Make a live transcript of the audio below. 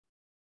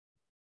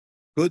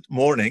Good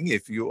morning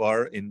if you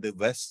are in the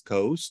West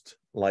Coast,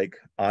 like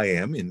I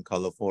am in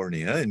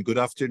California, and good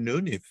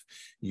afternoon if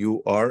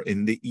you are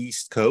in the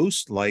East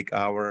Coast, like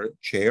our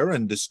chair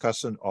and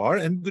discussant are,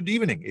 and good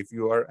evening if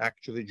you are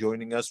actually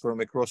joining us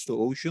from across the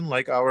ocean,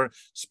 like our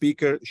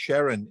speaker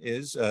Sharon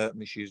is.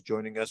 She's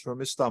joining us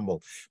from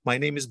Istanbul. My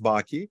name is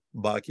Baki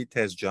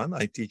Tezcan.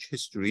 I teach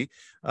history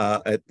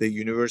at the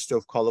University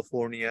of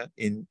California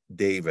in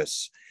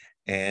Davis.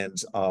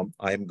 And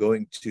I'm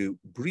going to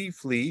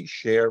briefly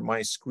share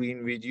my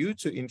screen with you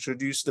to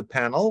introduce the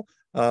panel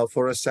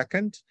for a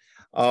second.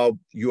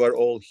 You are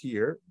all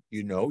here.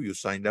 You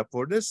signed up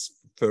for this,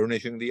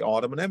 Furnishing the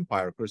Ottoman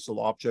Empire, Crystal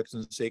Objects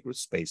and Sacred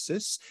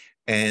Spaces.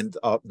 And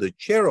the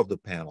chair of the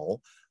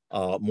panel,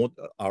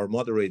 our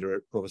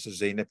moderator, Professor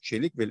Zeynep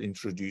Çelik, will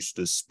introduce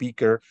the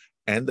speaker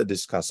and the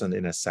discussant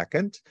in a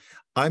second.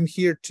 I'm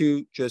here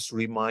to just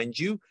remind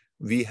you,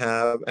 we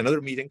have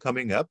another meeting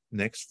coming up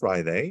next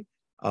Friday.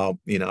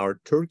 In our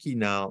Turkey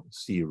Now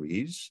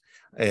series.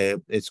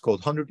 It's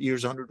called 100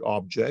 Years, 100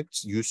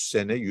 Objects, 100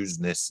 Sene, 100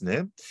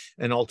 Nesne,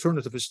 an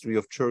alternative history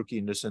of Turkey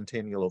in the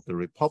centennial of the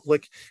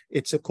Republic.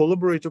 It's a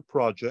collaborative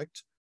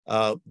project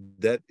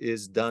that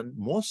is done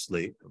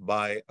mostly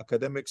by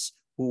academics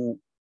who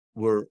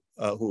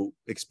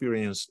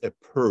experienced a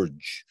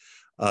purge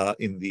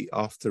in the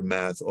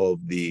aftermath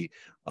of the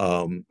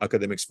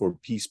Academics for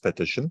Peace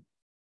petition.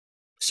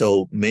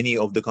 So many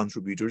of the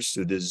contributors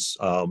to this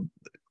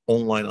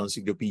online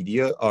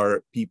encyclopedia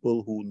are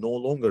people who no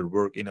longer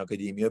work in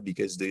academia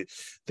because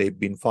they've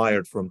been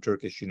fired from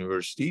Turkish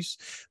universities.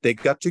 They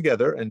got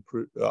together and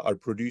are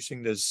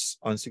producing this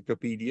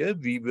encyclopedia.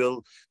 We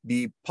will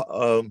be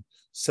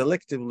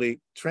selectively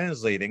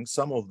translating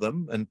some of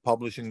them and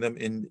publishing them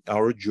in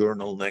our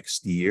journal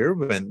next year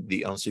when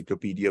the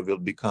encyclopedia will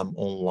become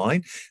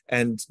online.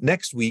 And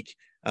next week,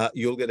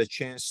 you'll get a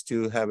chance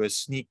to have a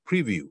sneak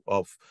preview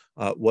of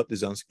what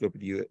this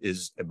encyclopedia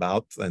is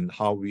about and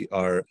how we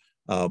are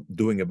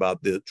doing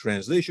about the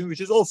translation,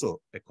 which is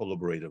also a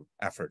collaborative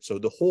effort. So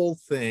the whole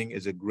thing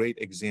is a great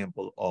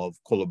example of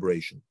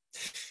collaboration.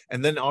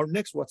 And then our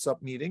next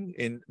WhatsApp meeting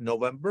in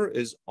November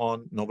is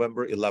on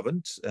November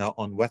 11th,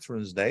 on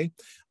Veterans Day.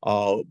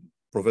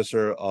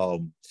 Professor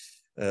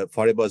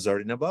Fariba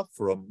Zarinaba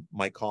from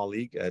my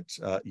colleague at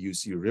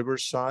UC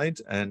Riverside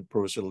and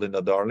Professor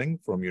Linda Darling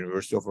from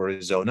University of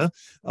Arizona.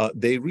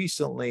 They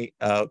recently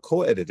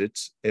co-edited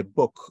a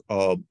book,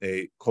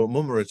 a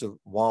commemorative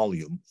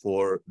volume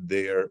for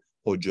their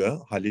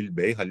Hoca, Halil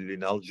Bey, Halil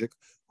İnalcık,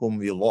 whom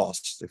we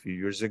lost a few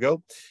years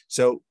ago.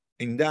 So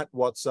in that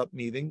WhatsApp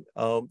meeting,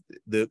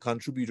 the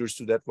contributors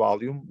to that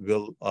volume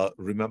will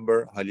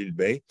remember Halil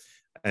Bey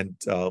and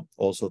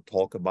also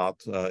talk about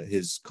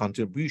his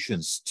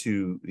contributions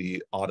to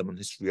the Ottoman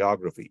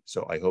historiography.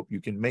 So I hope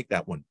you can make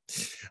that one.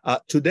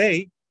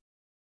 Today,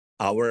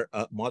 our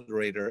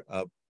moderator,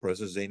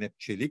 Professor Zeynep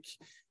Çelik,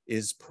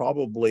 is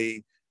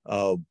probably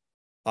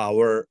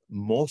our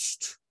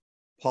most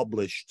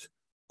published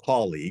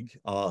colleague.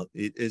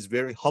 It is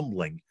very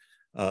humbling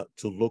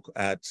to look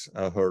at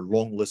her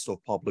long list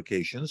of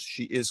publications.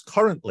 She is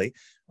currently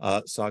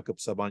Sakıp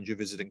Sabancı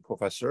visiting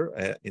professor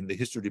in the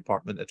history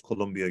department at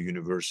Columbia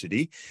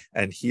University.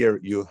 And here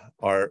you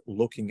are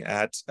looking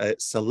at a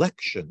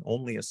selection,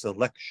 only a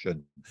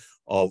selection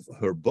of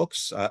her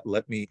books.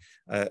 Let me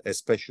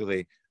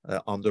especially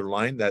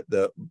underline that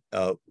the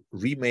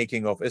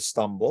remaking of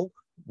Istanbul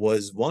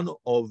was one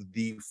of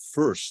the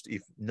first,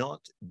 if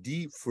not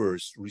the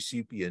first,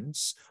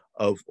 recipients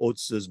of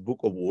OTSA's book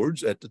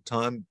awards at the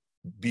time.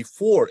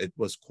 Before it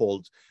was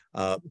called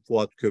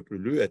Fuat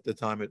Köprülü, at the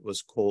time it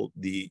was called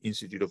the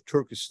Institute of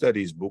Turkish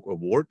Studies Book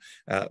Award.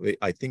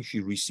 I think she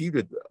received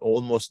it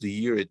almost the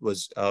year it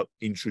was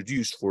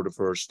introduced for the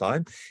first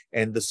time.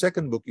 And the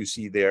second book you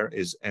see there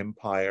is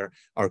Empire,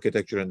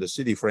 Architecture and the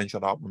City, French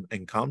and Ottoman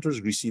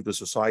Encounters, received the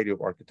Society of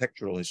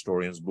Architectural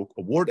Historians Book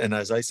Award. And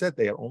as I said,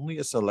 they are only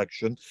a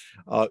selection.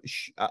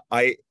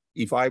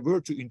 If I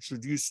were to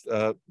introduce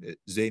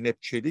Zeynep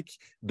Çelik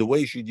the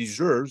way she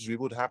deserves, we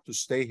would have to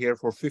stay here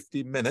for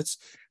 15 minutes.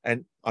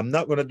 And I'm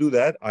not going to do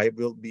that. I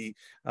will be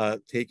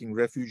taking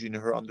refuge in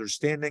her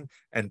understanding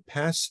and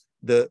pass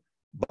the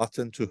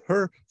button to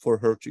her for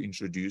her to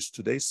introduce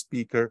today's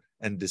speaker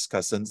and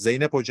discussant.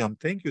 Zeynep Hocam,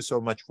 thank you so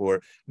much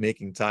for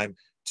making time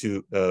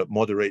to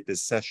moderate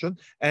this session.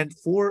 And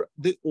for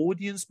the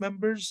audience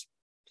members,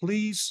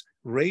 please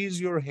raise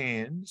your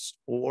hands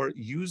or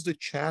use the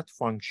chat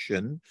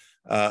function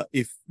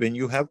when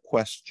you have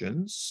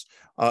questions.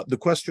 The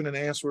question and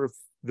answer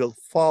will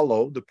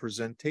follow the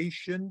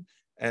presentation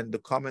and the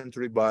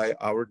commentary by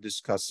our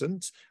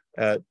discussant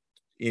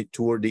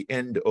toward the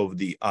end of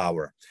the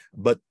hour.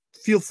 But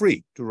feel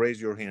free to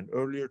raise your hand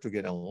earlier to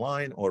get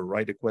online or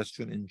write a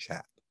question in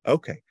chat.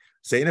 Okay.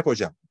 Zeynep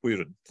Hocam,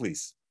 buyurun,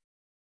 please.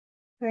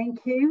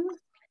 Thank you.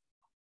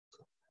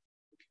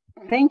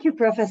 Thank you,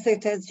 Professor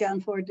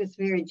Tezcan, for this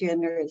very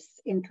generous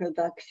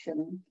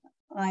introduction.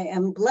 I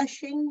am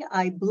blushing.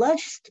 I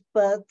blushed,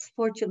 but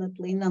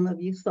fortunately, none of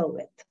you saw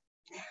it.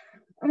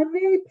 I'm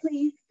very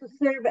pleased to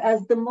serve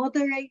as the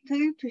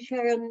moderator to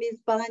Sharon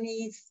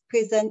Mizbani's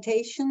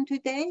presentation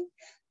today,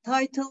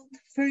 titled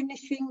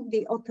Furnishing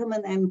the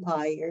Ottoman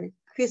Empire,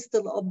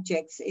 Crystal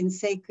Objects in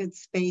Sacred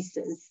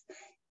Spaces,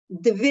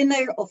 the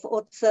winner of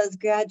OTSA's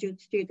Graduate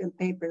Student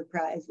Paper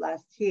Prize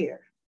last year.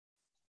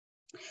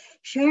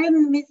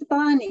 Sharon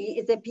Mizbani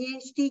is a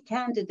PhD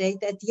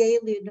candidate at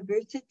Yale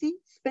University,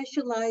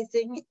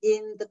 specializing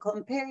in the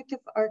comparative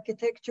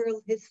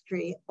architectural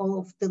history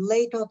of the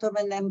late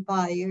Ottoman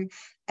Empire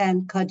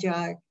and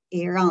Qajar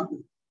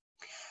Iran.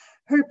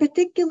 Her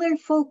particular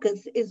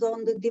focus is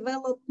on the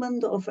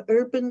development of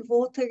urban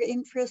water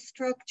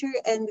infrastructure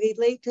and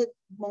related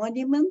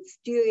monuments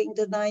during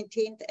the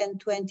 19th and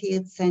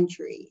 20th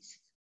centuries.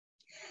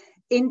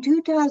 In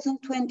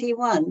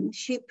 2021,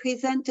 she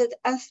presented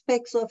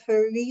aspects of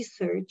her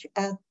research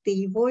at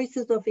the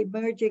Voices of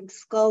Emerging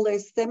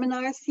Scholars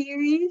seminar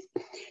series,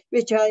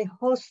 which I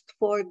host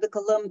for the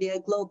Columbia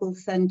Global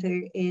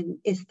Center in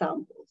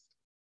Istanbul.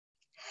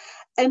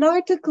 An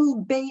article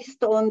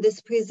based on this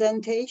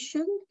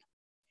presentation,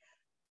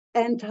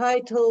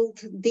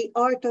 entitled The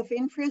Art of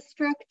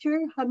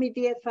Infrastructure,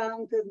 Hamidiye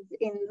Fountains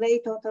in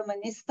Late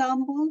Ottoman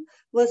Istanbul,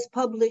 was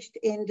published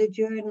in the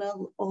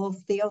Journal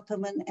of the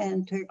Ottoman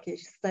and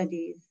Turkish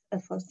Studies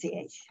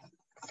Association.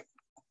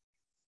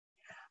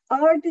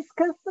 Our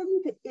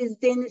discussant is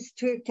Deniz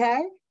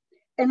Türker,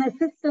 an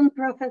assistant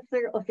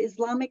professor of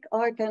Islamic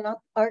art and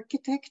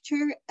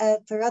architecture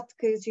at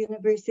Rutgers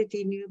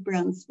University, New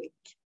Brunswick.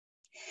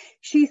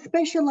 She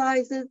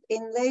specializes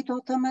in late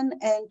Ottoman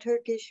and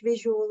Turkish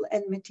visual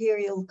and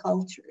material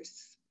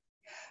cultures.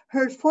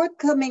 Her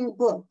forthcoming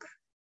book,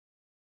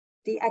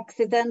 The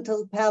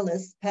Accidental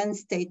Palace, Penn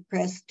State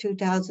Press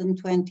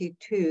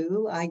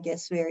 2022, I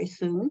guess very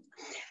soon,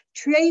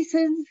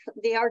 traces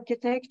the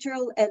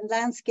architectural and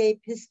landscape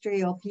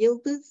history of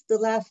Yıldız, the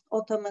last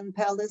Ottoman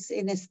palace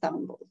in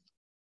Istanbul.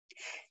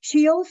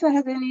 She also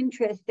has an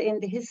interest in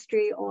the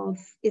history of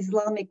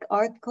Islamic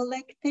art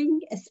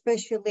collecting,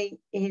 especially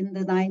in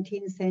the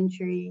 19th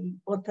century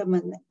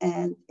Ottoman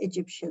and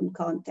Egyptian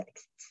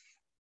contexts.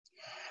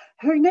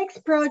 Her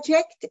next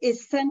project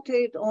is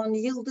centered on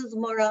Yıldız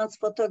Moran's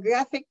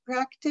photographic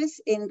practice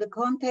in the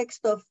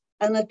context of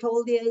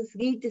Anatolia's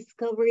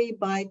rediscovery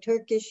by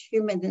Turkish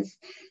humanists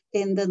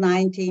in the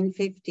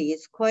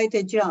 1950s. Quite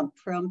a jump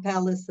from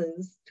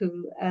palaces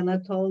to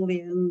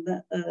Anatolian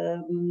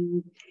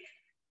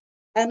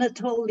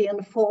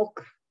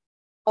folk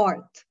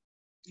art.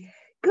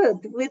 Good.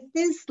 With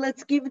this,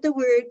 let's give the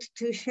word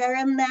to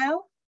Sharon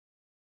now.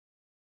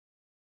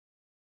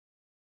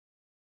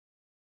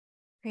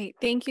 Great.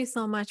 Thank you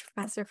so much,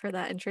 Professor, for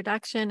that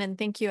introduction. And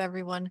thank you,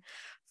 everyone,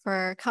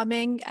 for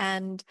coming.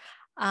 And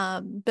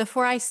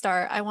before I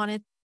start, I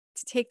wanted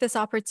to take this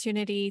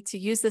opportunity to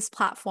use this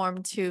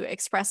platform to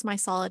express my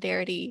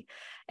solidarity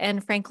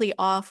and frankly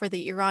awe for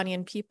the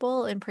Iranian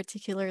people, and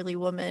particularly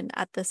women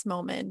at this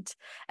moment.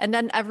 And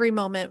then every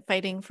moment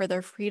fighting for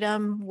their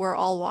freedom, we're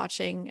all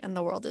watching and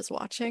the world is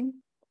watching.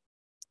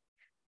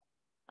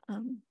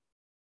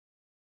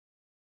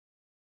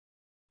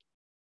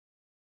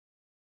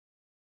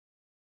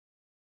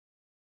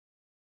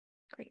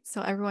 Great,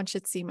 so everyone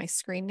should see my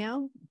screen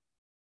now.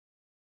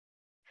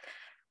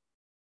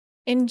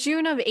 In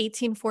June of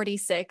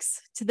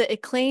 1846, to the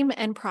acclaim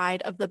and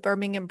pride of the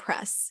Birmingham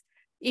press,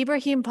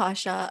 Ibrahim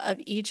Pasha of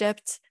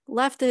Egypt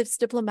left his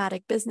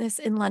diplomatic business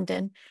in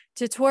London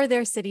to tour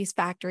their city's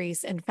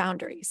factories and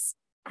foundries.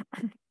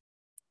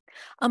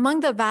 Among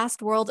the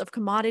vast world of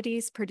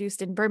commodities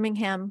produced in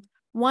Birmingham,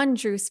 one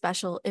drew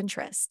special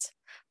interest.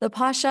 The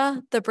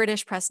Pasha, the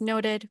British press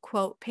noted,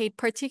 quote, paid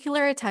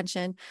particular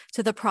attention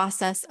to the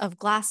process of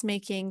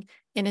glassmaking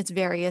in its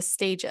various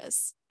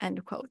stages,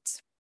 end quote.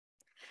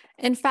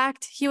 In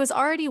fact, he was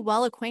already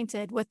well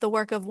acquainted with the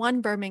work of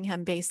one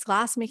Birmingham-based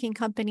glassmaking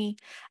company,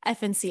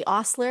 F&C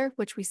Osler,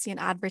 which we see an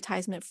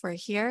advertisement for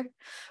here,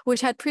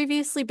 which had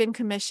previously been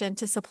commissioned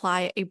to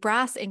supply a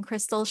brass and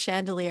crystal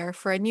chandelier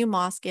for a new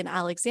mosque in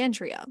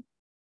Alexandria.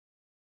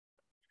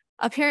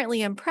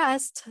 Apparently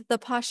impressed, the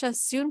Pasha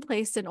soon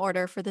placed an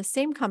order for the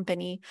same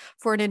company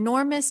for an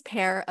enormous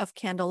pair of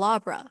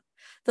candelabra,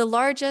 the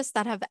largest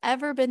that had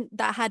ever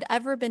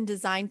been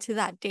designed to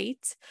that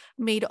date,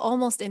 made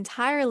almost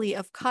entirely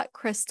of cut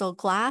crystal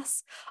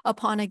glass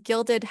upon a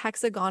gilded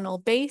hexagonal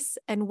base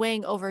and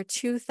weighing over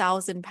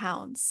 2,000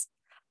 pounds.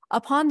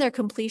 Upon their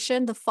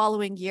completion the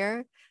following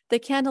year, the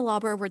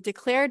candelabra were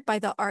declared by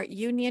the Art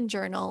Union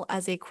Journal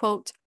as a,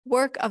 quote,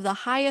 work of the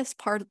highest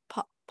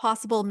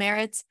possible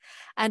merit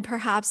and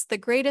perhaps the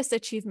greatest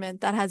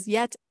achievement that has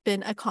yet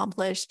been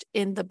accomplished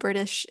in the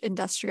British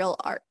industrial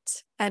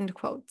art, end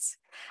quote.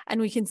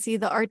 And we can see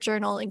the Art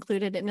Journal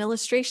included an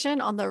illustration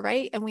on the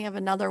right, and we have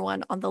another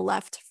one on the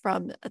left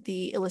from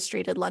the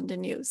Illustrated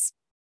London News.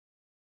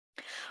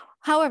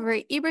 However,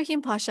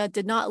 Ibrahim Pasha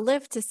did not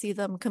live to see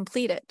them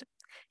completed.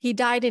 He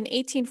died in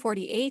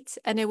 1848,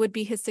 and it would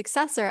be his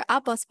successor,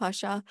 Abbas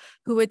Pasha,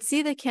 who would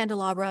see the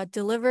candelabra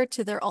delivered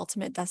to their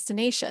ultimate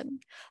destination,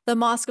 the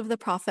Mosque of the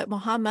Prophet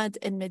Muhammad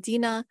in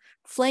Medina,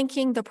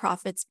 flanking the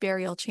Prophet's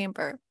burial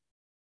chamber.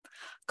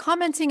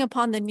 Commenting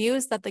upon the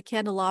news that the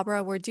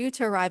candelabra were due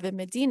to arrive in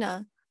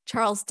Medina,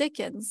 Charles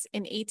Dickens,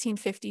 in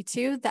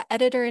 1852, the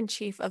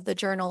editor-in-chief of the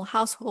journal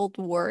Household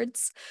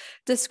Words,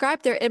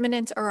 described their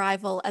imminent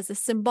arrival as a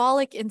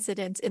symbolic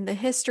incident in the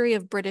history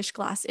of British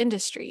glass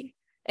industry.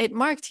 It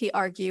marked, he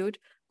argued,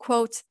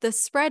 quote, the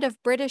spread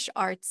of British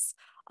arts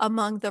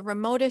among the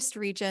remotest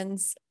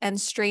regions and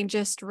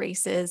strangest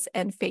races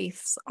and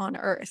faiths on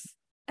earth,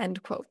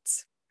 end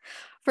quote.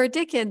 For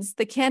Dickens,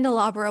 the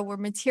candelabra were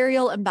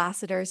material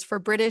ambassadors for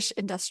British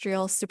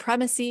industrial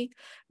supremacy,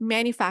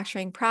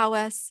 manufacturing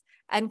prowess,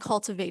 and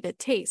cultivated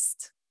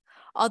taste.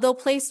 Although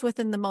placed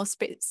within the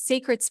most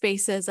sacred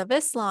spaces of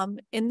Islam,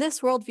 in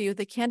this worldview,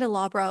 the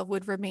candelabra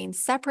would remain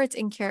separate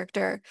in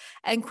character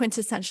and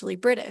quintessentially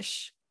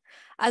British.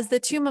 As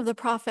the tomb of the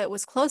Prophet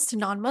was close to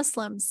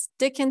non-Muslims,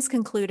 Dickens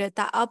concluded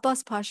that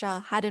Abbas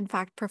Pasha had in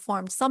fact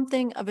performed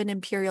something of an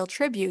imperial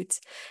tribute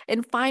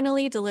in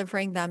finally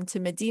delivering them to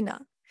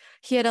Medina.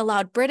 He had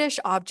allowed British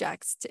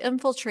objects to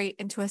infiltrate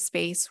into a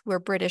space where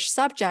British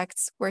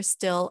subjects were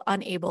still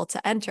unable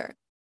to enter.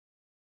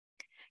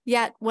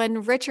 Yet,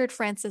 when Richard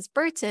Francis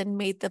Burton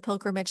made the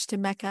pilgrimage to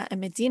Mecca and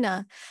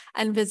Medina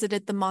and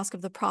visited the Mosque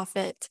of the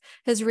Prophet,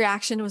 his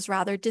reaction was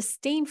rather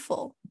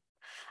disdainful.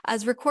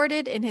 As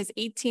recorded in his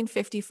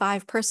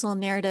 1855 personal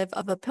narrative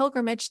of a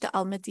pilgrimage to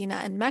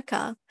Al-Medina and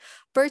Mecca,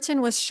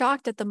 Burton was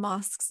shocked at the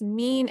mosque's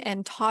mean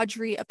and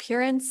tawdry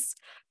appearance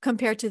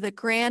compared to the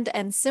grand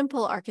and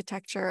simple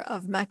architecture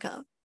of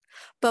Mecca.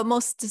 But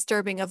most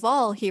disturbing of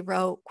all, he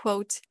wrote,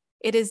 quote,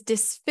 it is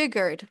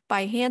disfigured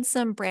by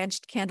handsome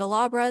branched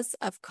candelabras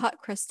of cut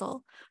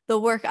crystal, the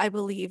work, I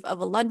believe, of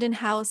a London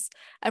house,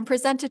 and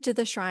presented to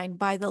the shrine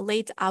by the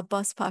late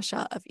Abbas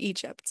Pasha of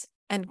Egypt,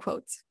 end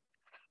quote.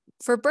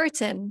 For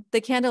Burton,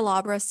 the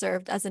candelabra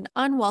served as an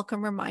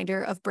unwelcome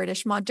reminder of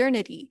British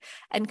modernity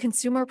and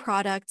consumer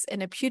products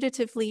in a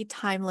putatively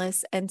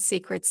timeless and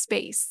sacred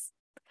space.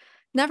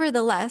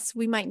 Nevertheless,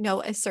 we might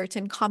note a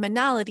certain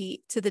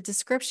commonality to the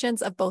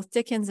descriptions of both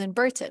Dickens and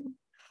Burton.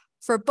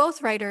 For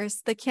both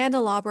writers, the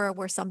candelabra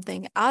were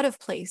something out of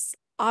place,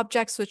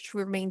 objects which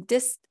remain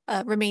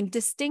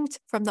distinct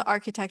from the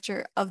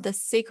architecture of the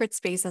sacred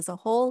space as a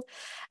whole,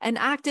 and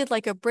acted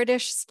like a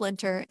British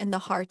splinter in the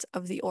heart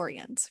of the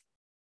Orient.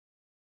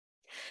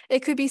 It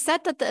could be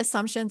said that the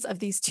assumptions of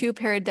these two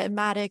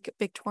paradigmatic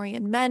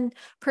Victorian men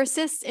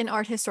persist in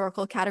art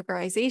historical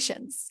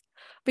categorizations.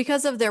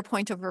 Because of their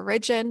point of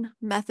origin,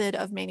 method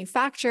of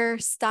manufacture,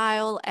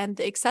 style, and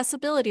the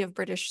accessibility of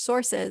British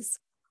sources,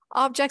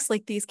 objects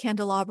like these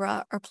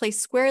candelabra are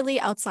placed squarely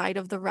outside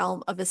of the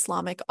realm of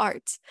Islamic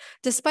art,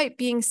 despite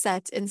being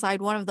set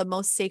inside one of the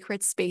most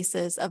sacred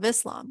spaces of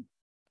Islam.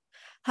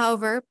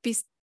 However,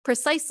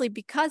 precisely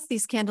because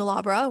these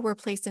candelabra were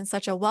placed in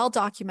such a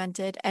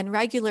well-documented and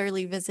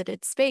regularly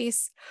visited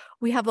space,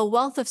 we have a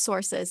wealth of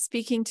sources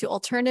speaking to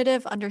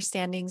alternative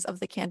understandings of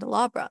the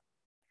candelabra.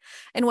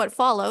 In what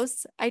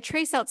follows, I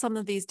trace out some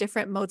of these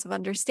different modes of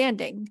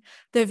understanding,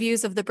 the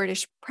views of the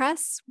British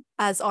press,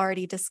 as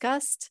already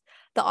discussed,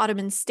 the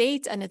Ottoman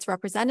state and its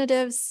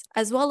representatives,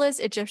 as well as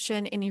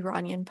Egyptian and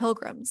Iranian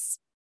pilgrims.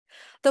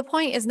 The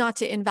point is not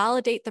to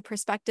invalidate the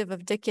perspective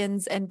of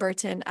Dickens and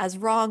Burton as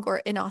wrong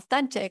or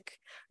inauthentic,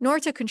 nor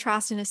to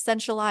contrast an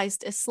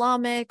essentialized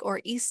Islamic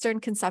or Eastern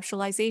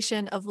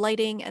conceptualization of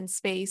lighting and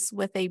space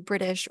with a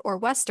British or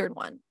Western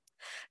one.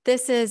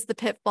 This is the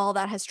pitfall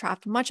that has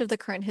trapped much of the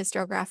current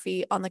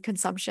historiography on the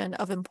consumption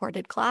of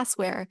imported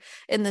glassware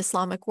in the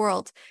Islamic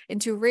world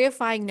into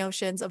reifying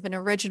notions of an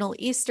original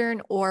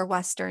Eastern or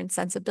Western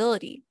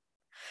sensibility.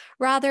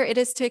 Rather, it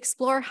is to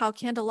explore how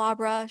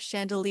candelabra,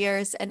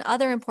 chandeliers, and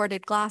other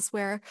imported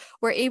glassware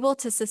were able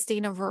to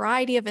sustain a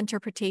variety of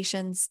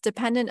interpretations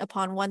dependent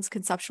upon one's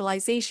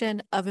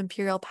conceptualization of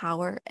imperial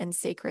power and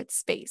sacred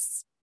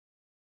space.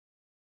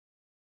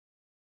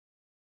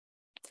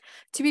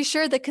 To be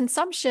sure, the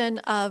consumption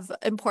of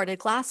imported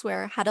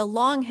glassware had a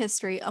long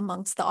history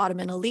amongst the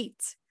Ottoman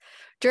elite.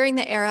 During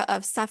the era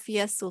of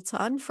Safiye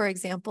Sultan, for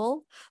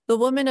example, the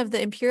women of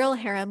the imperial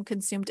harem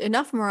consumed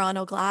enough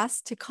Murano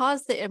glass to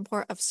cause the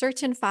import of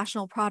certain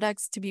fashionable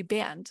products to be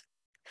banned.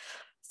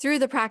 Through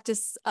the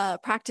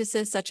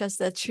practices such as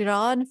the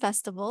Chiran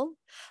festival,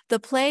 the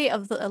play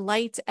of the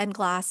light and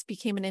glass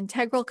became an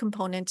integral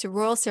component to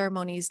royal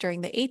ceremonies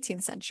during the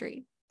 18th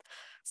century.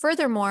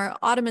 Furthermore,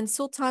 Ottoman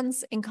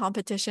sultans, in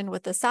competition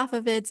with the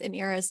Safavids in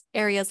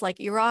areas like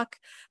Iraq,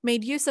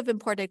 made use of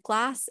imported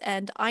glass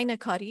and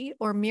aynakari,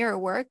 or mirror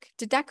work,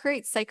 to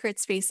decorate sacred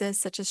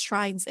spaces such as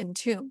shrines and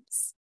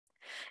tombs.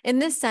 In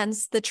this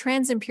sense, the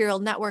trans-imperial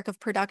network of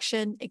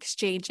production,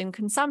 exchange, and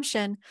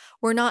consumption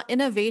were not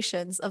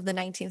innovations of the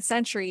 19th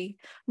century,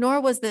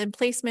 nor was the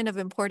emplacement of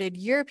imported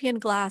European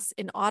glass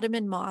in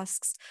Ottoman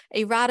mosques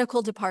a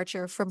radical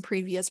departure from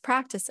previous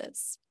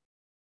practices.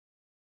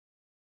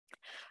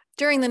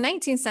 During the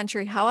 19th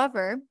century,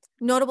 however,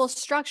 notable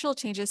structural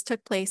changes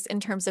took place in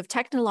terms of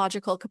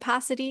technological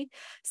capacity,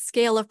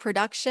 scale of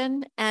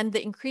production, and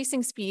the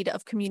increasing speed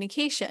of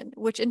communication,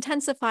 which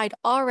intensified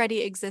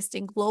already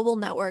existing global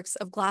networks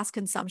of glass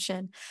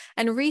consumption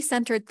and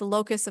recentered the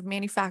locus of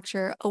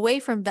manufacture away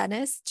from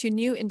Venice to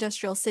new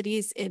industrial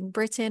cities in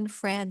Britain,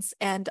 France,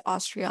 and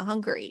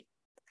Austria-Hungary.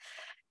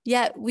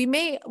 Yet we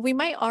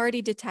might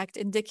already detect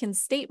in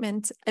Dickens'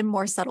 statement a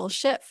more subtle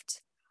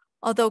shift.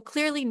 Although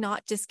clearly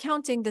not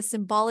discounting the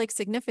symbolic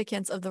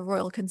significance of the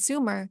royal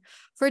consumer,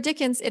 for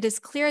Dickens it is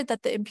clear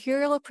that the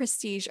imperial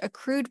prestige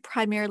accrued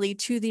primarily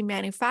to the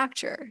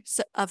manufacture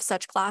of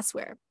such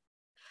glassware.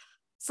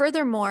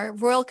 Furthermore,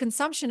 royal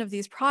consumption of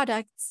these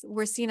products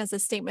were seen as a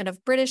statement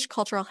of British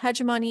cultural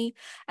hegemony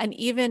and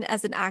even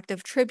as an act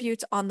of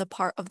tribute on the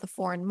part of the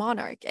foreign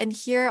monarch. And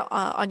here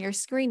on your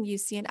screen, you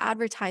see an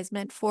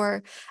advertisement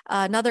for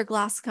another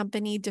glass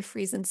company, De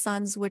Vries &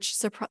 Sons, which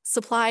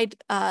supplied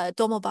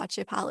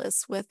Dolmabahce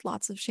Palace with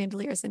lots of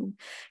chandeliers and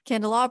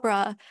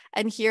candelabra.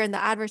 And here in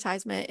the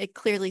advertisement, it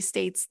clearly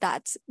states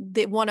that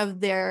one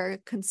of their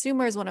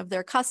consumers, one of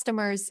their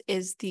customers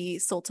is the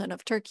Sultan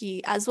of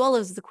Turkey, as well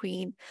as the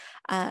Queen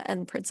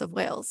and Prince of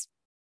Wales.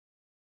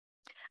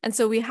 And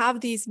so we have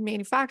these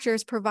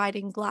manufacturers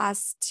providing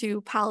glass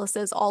to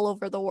palaces all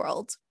over the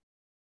world.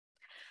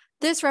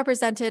 This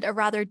represented a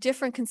rather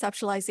different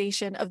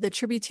conceptualization of the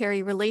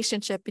tributary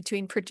relationship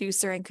between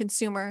producer and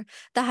consumer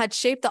that had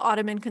shaped the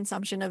Ottoman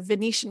consumption of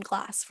Venetian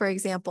glass, for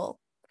example.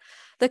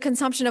 The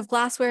consumption of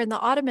glassware in the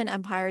Ottoman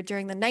Empire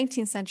during the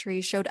 19th century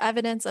showed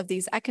evidence of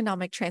these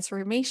economic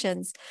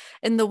transformations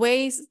in the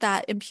ways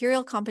that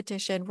imperial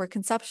competition were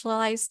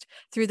conceptualized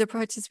through the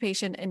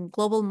participation in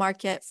global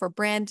market for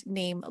brand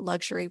name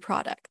luxury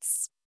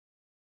products.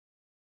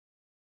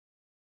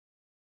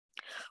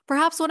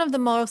 Perhaps one of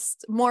the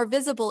more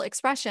visible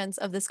expressions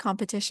of this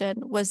competition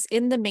was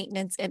in the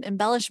maintenance and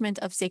embellishment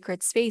of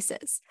sacred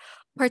spaces,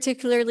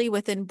 particularly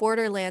within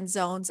borderland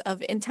zones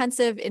of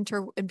intensive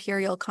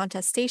inter-imperial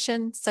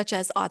contestation, such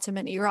as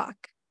Ottoman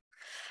Iraq.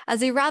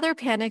 As a rather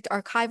panicked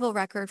archival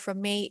record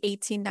from May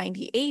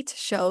 1898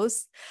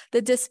 shows,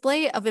 the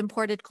display of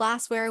imported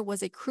glassware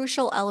was a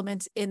crucial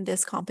element in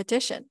this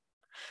competition.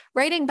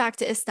 Writing back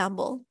to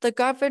Istanbul, the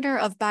governor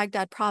of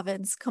Baghdad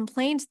province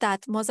complained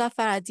that Mozaffar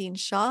ad-Din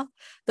Shah,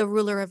 the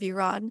ruler of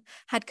Iran,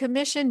 had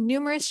commissioned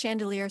numerous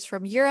chandeliers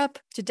from Europe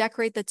to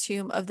decorate the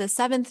tomb of the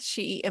 7th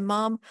Shi'i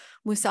Imam,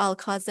 Musa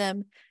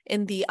al-Kazim,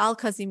 in the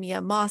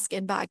Al-Kazimiya Mosque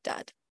in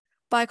Baghdad.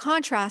 By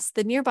contrast,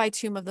 the nearby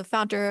tomb of the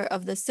founder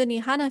of the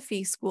Sunni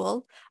Hanafi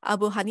school,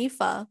 Abu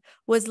Hanifa,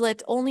 was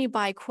lit only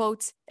by,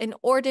 quote, an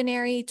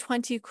ordinary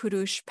 20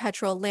 kurush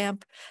petrol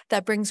lamp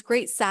that brings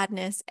great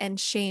sadness and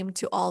shame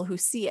to all who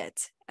see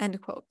it,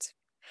 end quote.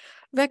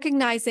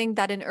 Recognizing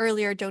that an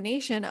earlier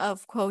donation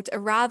of, quote, a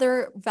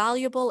rather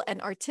valuable and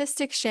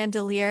artistic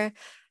chandelier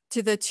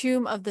to the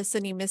tomb of the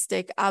Sunni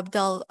mystic Abd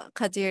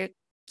al-Qadir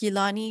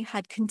Gilani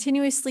had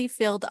continuously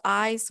filled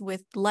eyes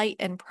with light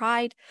and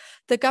pride,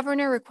 the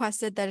governor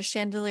requested that a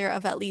chandelier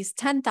of at least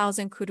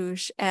 10,000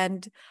 kurush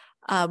and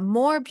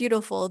more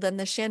beautiful than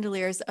the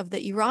chandeliers of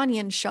the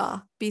Iranian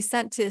Shah be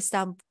sent to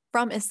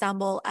from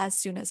Istanbul as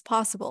soon as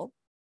possible.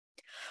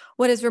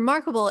 What is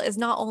remarkable is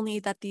not only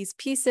that these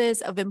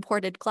pieces of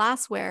imported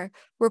glassware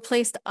were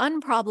placed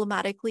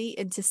unproblematically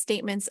into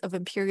statements of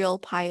imperial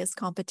pious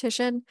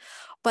competition,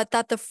 but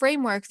that the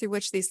framework through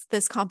which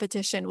this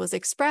competition was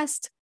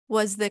expressed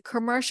was the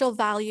commercial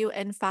value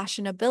and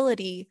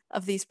fashionability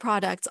of these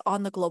products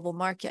on the global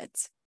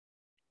market.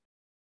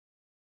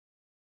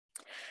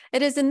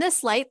 It is in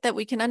this light that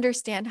we can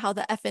understand how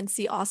the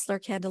FNC Osler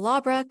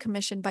candelabra,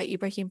 commissioned by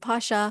Ibrahim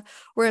Pasha,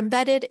 were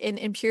embedded in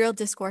imperial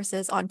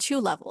discourses on two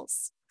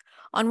levels.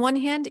 On one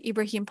hand,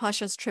 Ibrahim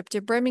Pasha's trip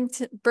to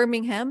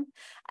Birmingham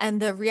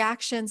and the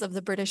reactions of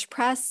the British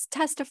press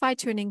testify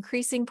to an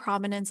increasing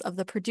prominence of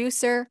the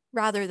producer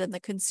rather than the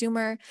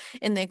consumer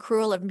in the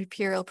accrual of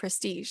imperial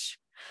prestige.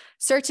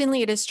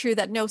 Certainly, it is true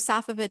that no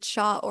Safavid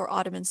Shah or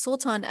Ottoman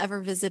Sultan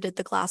ever visited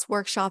the glass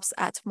workshops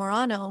at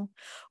Murano,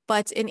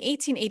 but in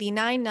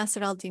 1889,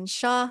 Nasr al-Din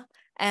Shah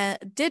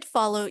did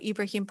follow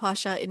Ibrahim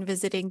Pasha in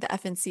visiting the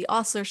FNC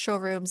Osler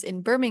showrooms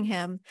in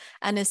Birmingham,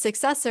 and his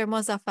successor,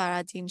 Mozaffar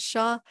ad-Din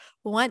Shah,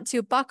 went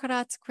to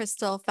Baccarat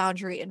Crystal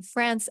Foundry in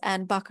France,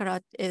 and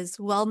Baccarat is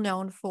well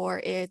known for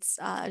its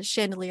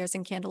chandeliers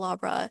and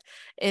candelabra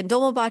in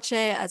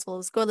Dolmabahce, as well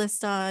as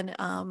Golistan,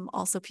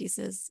 also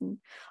pieces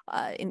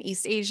in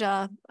East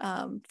Asia,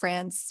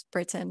 France,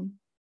 Britain.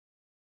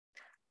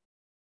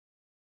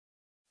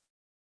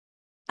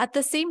 At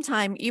the same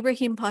time,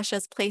 Ibrahim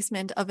Pasha's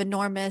placement of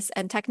enormous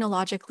and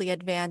technologically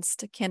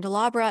advanced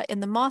candelabra in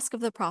the Mosque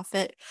of the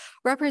Prophet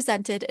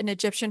represented an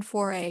Egyptian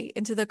foray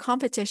into the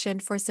competition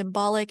for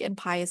symbolic and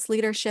pious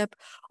leadership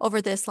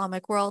over the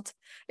Islamic world,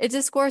 a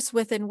discourse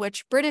within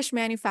which British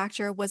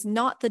manufacture was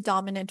not the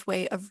dominant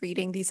way of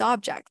reading these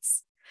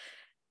objects.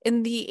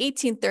 In the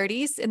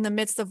 1830s, in the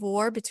midst of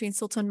war between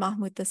Sultan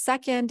Mahmud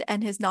II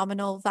and his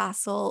nominal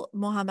vassal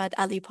Muhammad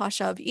Ali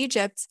Pasha of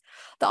Egypt,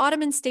 the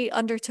Ottoman state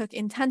undertook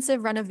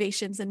intensive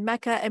renovations in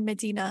Mecca and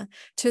Medina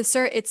to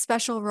assert its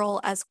special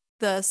role as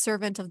the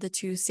servant of the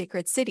two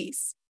sacred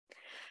cities.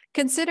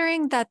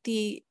 Considering that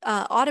the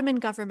Ottoman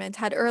government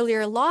had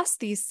earlier lost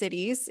these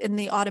cities in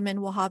the Ottoman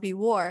Wahhabi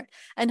War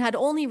and had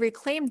only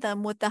reclaimed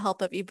them with the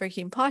help of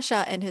Ibrahim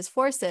Pasha and his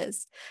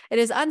forces, it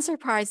is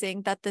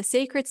unsurprising that the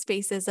sacred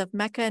spaces of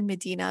Mecca and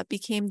Medina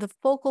became the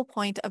focal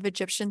point of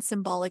Egyptian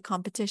symbolic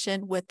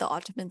competition with the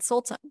Ottoman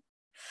Sultan.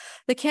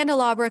 The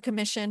candelabra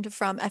commissioned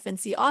from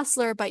FNC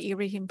Osler by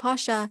Ibrahim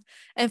Pasha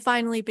and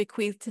finally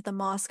bequeathed to the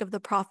Mosque of the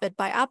Prophet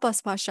by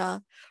Abbas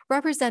Pasha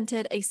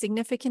represented a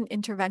significant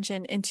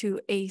intervention into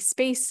a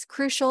space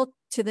crucial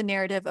to the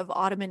narrative of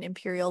Ottoman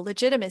imperial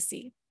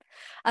legitimacy.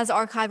 As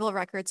archival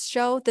records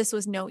show, this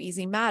was no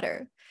easy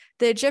matter.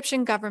 The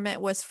Egyptian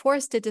government was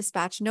forced to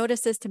dispatch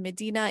notices to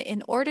Medina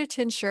in order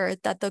to ensure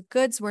that the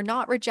goods were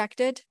not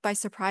rejected by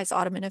surprise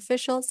Ottoman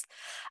officials,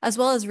 as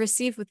well as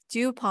received with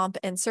due pomp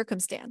and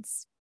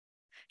circumstance.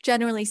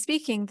 Generally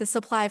speaking, the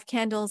supply of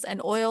candles and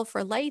oil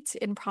for light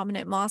in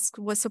prominent mosques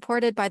was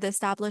supported by the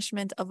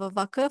establishment of a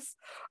wakf,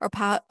 or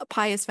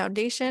pious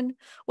foundation,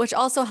 which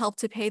also helped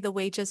to pay the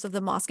wages of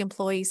the mosque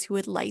employees who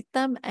would light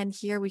them. And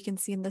here we can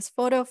see in this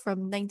photo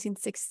from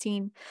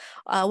 1916,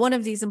 one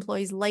of these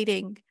employees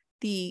lighting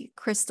the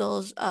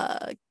crystal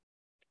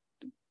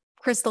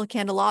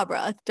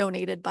candelabra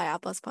donated by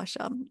Abbas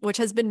Pasha, which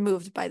has been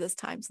moved by this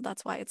time, so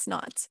that's why it's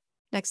not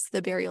next to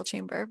the burial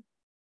chamber.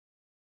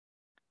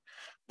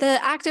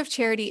 The act of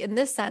charity in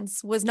this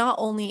sense was not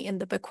only in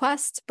the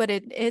bequest, but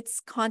in its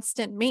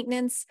constant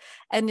maintenance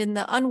and in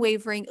the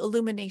unwavering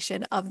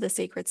illumination of the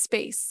sacred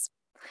space.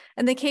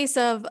 In the case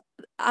of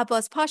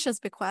Abbas Pasha's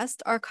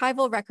bequest,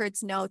 archival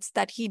records note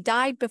that he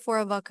died before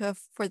a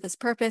wakf for this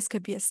purpose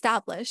could be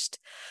established.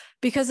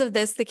 Because of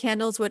this, the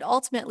candles would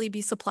ultimately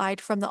be supplied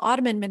from the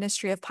Ottoman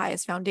Ministry of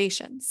Pious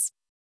Foundations.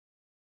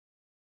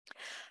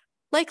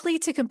 Likely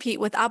to compete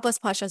with Abbas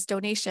Pasha's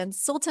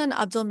donations, Sultan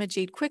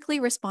Abdulmajid quickly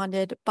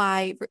responded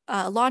by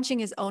launching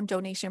his own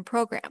donation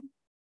program.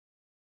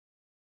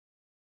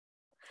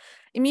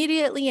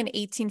 Immediately in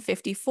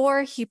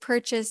 1854, he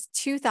purchased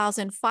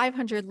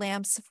 2,500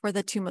 lamps for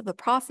the Tomb of the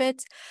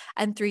Prophet,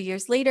 and 3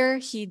 years later,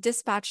 he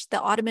dispatched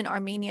the Ottoman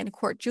Armenian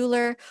court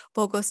jeweler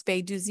Bogos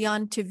Bey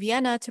Duzyan to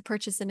Vienna to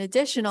purchase an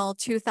additional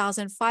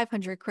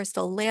 2,500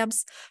 crystal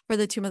lamps for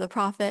the Tomb of the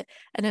Prophet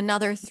and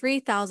another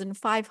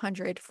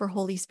 3,500 for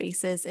holy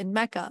spaces in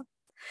Mecca.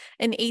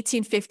 In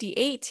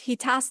 1858, he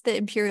tasked the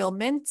imperial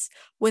mint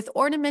with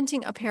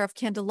ornamenting a pair of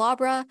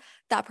candelabra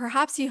that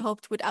perhaps he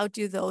hoped would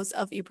outdo those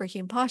of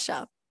Ibrahim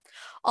Pasha.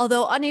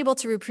 Although unable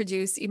to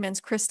reproduce immense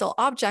crystal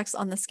objects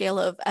on the scale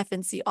of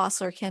FNC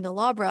Osler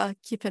candelabra,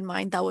 keep in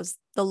mind that was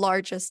the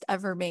largest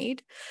ever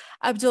made,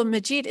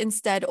 Abdulmajid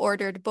instead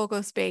ordered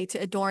Bogos Bey to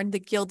adorn the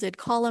gilded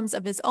columns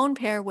of his own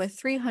pair with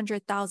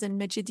 300,000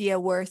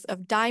 Mejidiya worth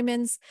of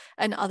diamonds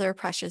and other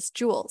precious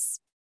jewels.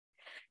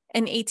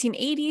 In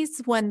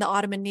 1880s, when the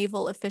Ottoman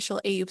naval official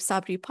Eyüp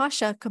Sabri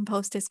Pasha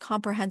composed his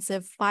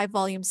comprehensive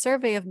 5-volume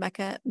survey of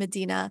Mecca,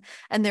 Medina,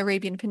 and the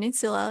Arabian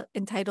Peninsula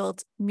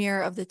entitled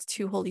Mirror of the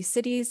Two Holy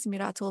Cities,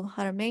 Miratul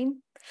Haramain,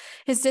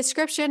 his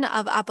description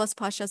of Abbas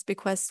Pasha's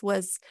bequest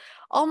was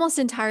almost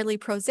entirely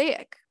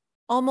prosaic.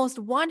 Almost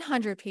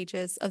 100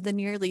 pages of the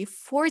nearly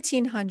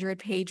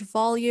 1,400-page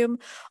volume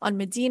on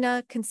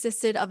Medina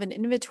consisted of an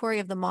inventory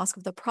of the Mosque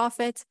of the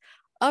Prophet.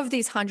 Of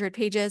these 100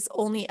 pages,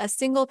 only a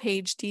single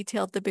page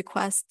detailed the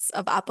bequests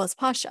of Abbas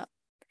Pasha.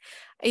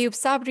 Eyüp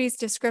Sabri's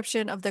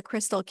description of the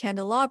crystal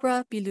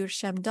candelabra, Bilur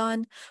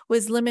Shemdan,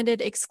 was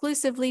limited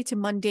exclusively to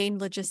mundane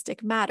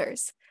logistic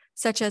matters,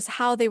 such as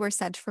how they were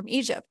sent from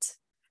Egypt.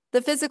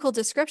 The physical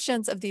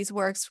descriptions of these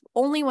works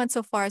only went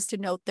so far as to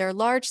note their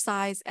large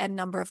size and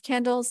number of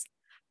candles.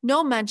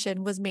 No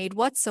mention was made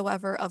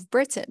whatsoever of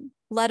Britain,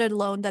 let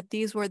alone that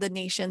these were the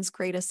nation's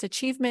greatest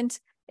achievement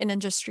in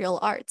industrial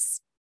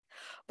arts.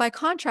 By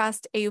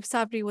contrast, Eyüp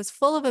Sabri was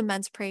full of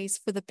immense praise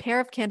for the pair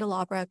of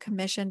candelabra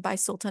commissioned by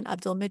Sultan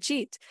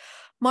Abdulmajid,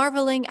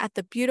 marveling at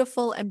the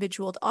beautiful and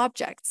bejeweled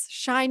objects,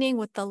 shining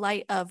with the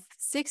light of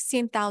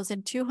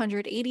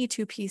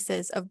 16,282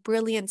 pieces of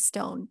brilliant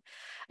stone.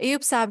 Eyüp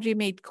Sabri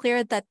made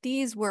clear that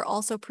these were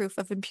also proof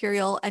of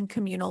imperial and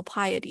communal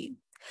piety.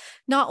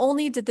 Not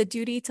only did the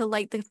duty to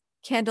light the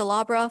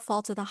candelabra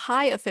fall to the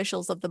high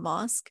officials of the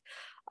mosque,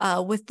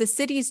 with the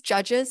city's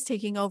judges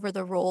taking over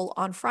the role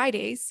on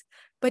Fridays,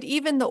 but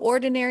even the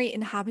ordinary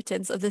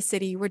inhabitants of the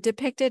city were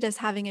depicted as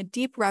having a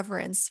deep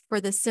reverence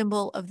for the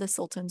symbol of the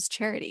Sultan's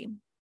charity.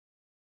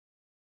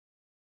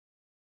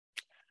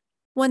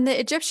 When the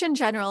Egyptian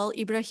general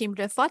Ibrahim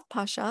Rifat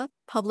Pasha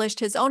published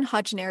his own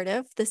Hajj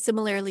narrative, the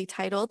similarly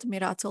titled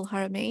Miratul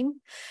Haramain,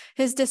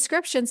 his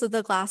descriptions of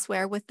the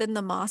glassware within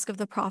the Mosque of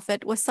the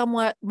Prophet was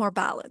somewhat more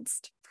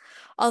balanced.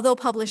 Although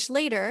published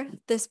later,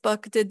 this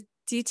book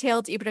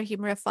detailed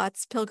Ibrahim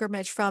Rifat's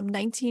pilgrimage from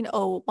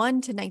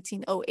 1901 to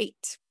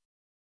 1908.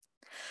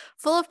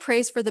 full of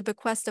praise for the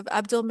bequest of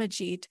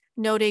Abdul-Majid,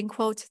 noting,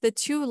 quote, "The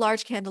two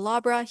large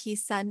candelabra he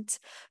sent,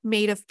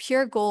 made of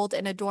pure gold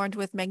and adorned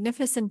with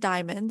magnificent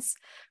diamonds,"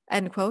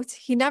 end quote.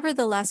 He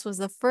nevertheless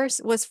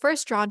was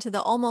first drawn to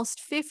the almost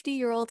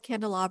 50-year-old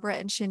candelabra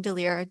and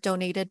chandelier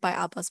donated by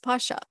Abbas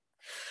Pasha,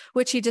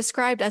 which he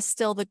described as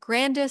still the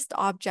grandest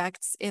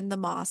objects in the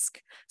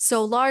mosque,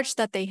 so large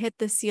that they hit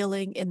the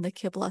ceiling in the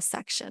Qibla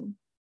section.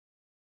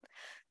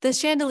 The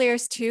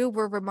chandeliers, too,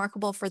 were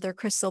remarkable for their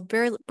crystal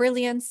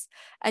brilliance,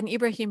 and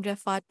Ibrahim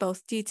Rifat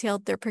both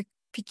detailed their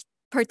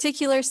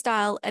particular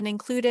style and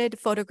included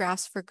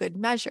photographs for good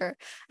measure.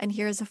 And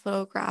here's a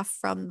photograph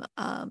from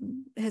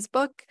his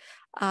book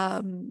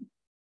from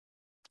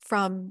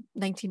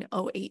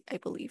 1908, I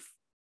believe.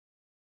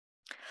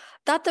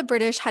 That the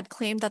British had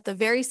claimed that the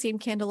very same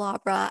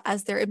candelabra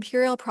as their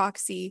imperial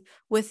proxy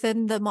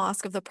within the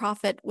Mosque of the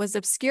Prophet was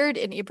obscured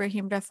in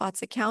Ibrahim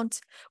Rifat's account,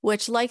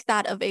 which, like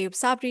that of Ayub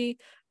Sabri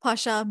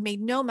Pasha,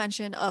 made no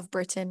mention of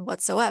Britain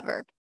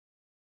whatsoever.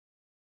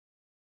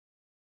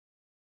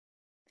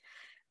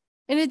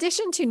 In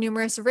addition to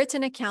numerous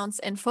written accounts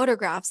and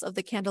photographs of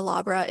the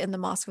candelabra in the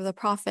Mosque of the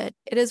Prophet,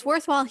 it is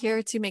worthwhile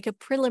here to make a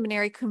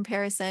preliminary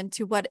comparison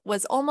to what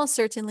was almost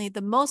certainly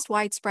the most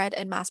widespread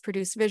and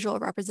mass-produced visual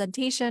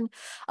representation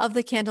of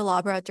the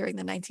candelabra during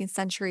the 19th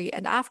century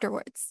and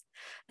afterwards.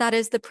 That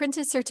is, the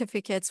printed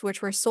certificates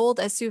which were sold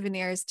as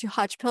souvenirs to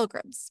Hajj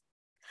pilgrims.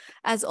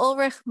 As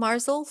Ulrich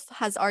Marzolf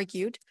has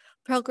argued,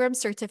 pilgrim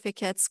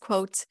certificates,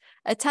 quote,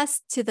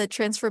 attest to the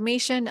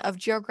transformation of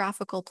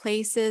geographical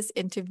places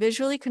into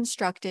visually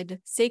constructed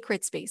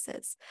sacred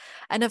spaces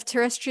and of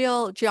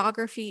terrestrial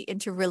geography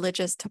into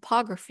religious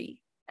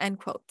topography, end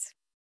quote.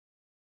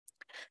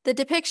 The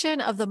depiction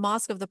of the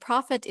Mosque of the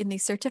Prophet in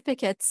these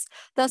certificates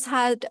thus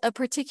had a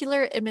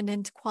particular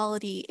eminent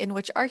quality in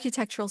which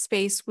architectural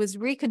space was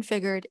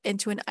reconfigured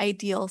into an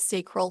ideal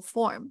sacral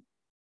form.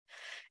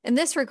 In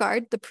this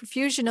regard, the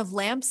profusion of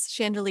lamps,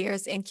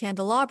 chandeliers, and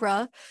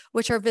candelabra,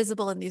 which are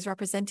visible in these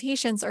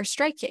representations, are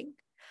striking.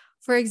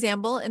 For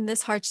example, in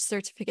this Hajj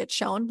certificate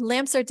shown,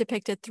 lamps are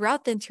depicted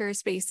throughout the interior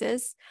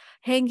spaces,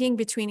 hanging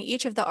between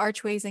each of the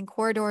archways and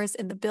corridors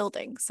in the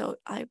building. So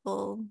I'm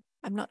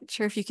not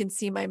sure if you can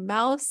see my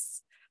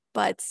mouse,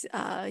 but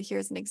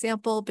here's an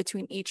example.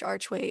 Between each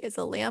archway is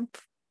a lamp.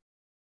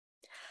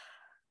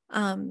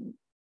 And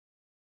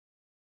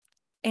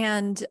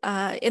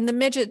in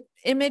the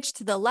image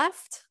to the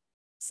left,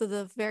 so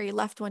the very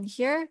left one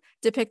here,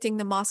 depicting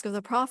the Mosque of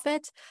the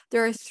Prophet,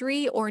 there are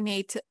 3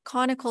 ornate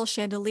conical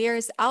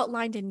chandeliers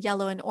outlined in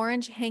yellow and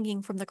orange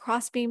hanging from the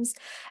crossbeams,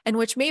 and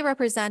which may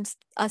represent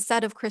a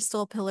set of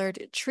crystal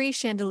pillared tree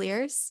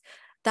chandeliers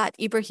that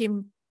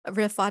Ibrahim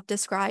Rifat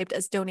described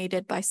as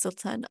donated by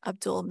Sultan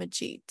Abdul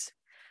Majid.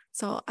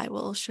 So I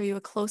will show you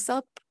a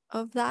close-up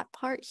of that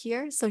part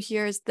here. So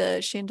here's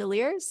the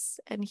chandeliers,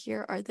 and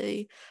here are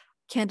the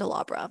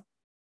candelabra.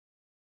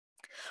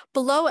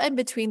 Below and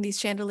between these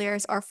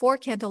chandeliers are 4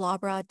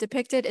 candelabra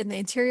depicted in the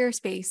interior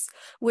space,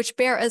 which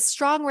bear a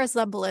strong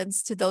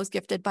resemblance to those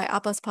gifted by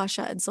Abbas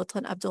Pasha and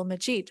Sultan Abdul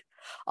Majid.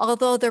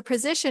 Although their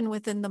position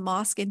within the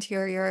mosque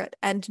interior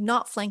and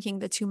not flanking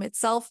the tomb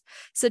itself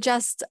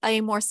suggests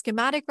a more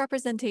schematic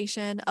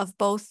representation of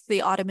both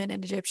the Ottoman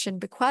and Egyptian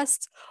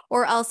bequests,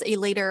 or else a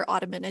later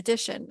Ottoman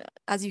addition.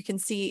 As you can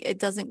see, it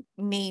doesn't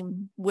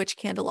name which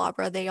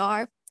candelabra they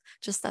are,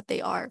 just that they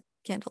are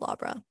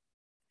candelabra.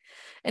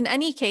 In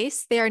any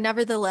case, they are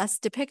nevertheless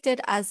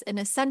depicted as an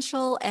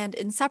essential and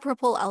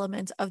inseparable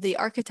element of the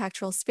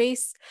architectural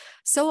space,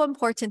 so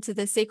important to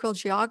the sacral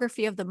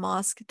geography of the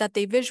mosque that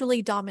they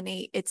visually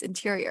dominate its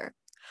interior.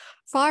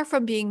 Far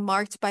from being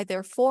marked by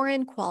their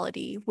foreign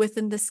quality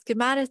within the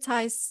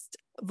schematized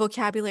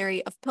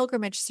vocabulary of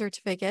pilgrimage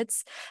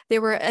certificates, they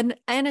were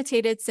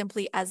annotated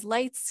simply as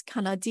lights,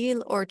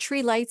 kanadil, or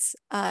tree lights,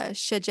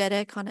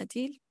 shajere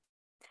kanadil.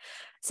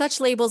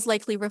 Such labels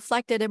likely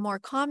reflected a more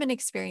common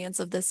experience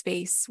of the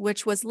space,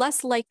 which was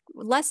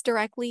less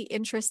directly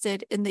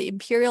interested in the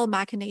imperial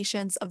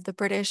machinations of the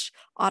British,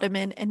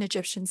 Ottoman, and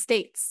Egyptian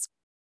states.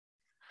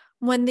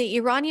 When the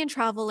Iranian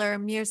traveler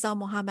Mirza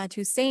Muhammad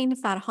Hussein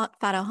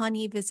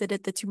Farahani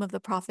visited the tomb of the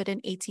Prophet in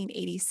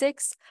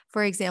 1886,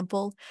 for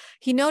example,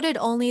 he noted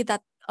only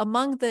that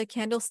among the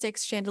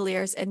candlesticks,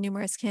 chandeliers, and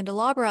numerous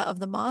candelabra of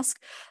the mosque,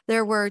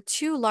 there were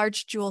 2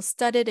 large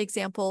jewel-studded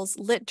examples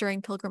lit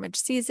during pilgrimage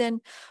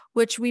season,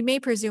 which we may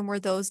presume were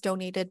those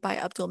donated by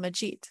Abdul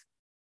Majid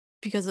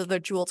because of their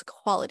jeweled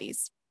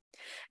qualities.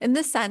 In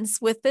this sense,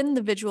 within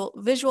the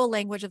visual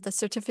language of the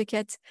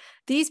certificate,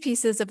 these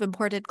pieces of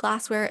imported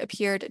glassware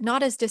appeared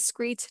not as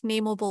discrete,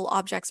 nameable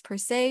objects per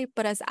se,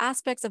 but as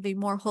aspects of a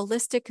more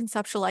holistic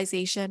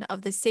conceptualization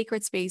of the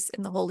sacred space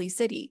in the Holy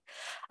City,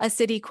 a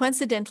city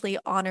coincidentally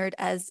honored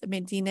as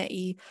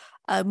Medina-i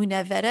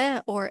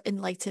Munawwara, or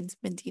Enlightened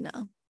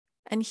Medina.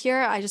 And here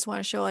I just want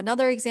to show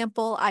another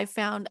example. I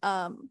found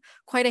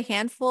quite a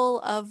handful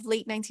of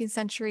late 19th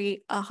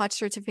century Hajj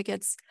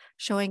certificates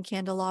showing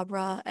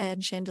candelabra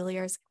and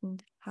chandeliers.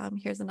 And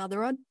here's another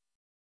one.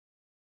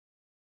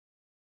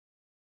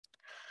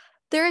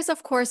 There is,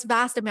 of course,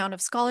 vast amount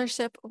of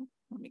scholarship.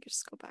 let me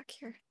just go back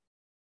here.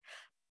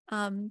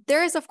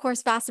 There is, of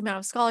course, vast amount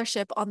of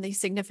scholarship on the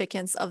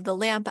significance of the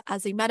lamp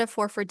as a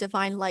metaphor for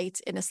divine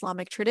light in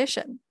Islamic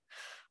tradition.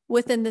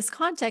 Within this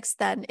context,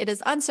 then, it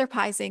is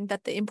unsurprising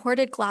that the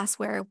imported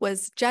glassware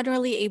was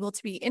generally able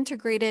to be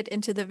integrated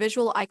into the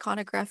visual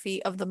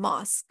iconography of the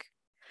mosque.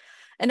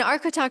 An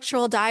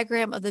architectural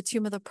diagram of the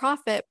Tomb of the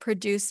Prophet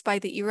produced by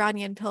the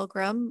Iranian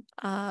pilgrim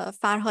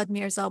Farhad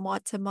Mirza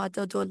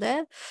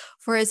Mu'tamad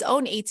for his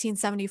own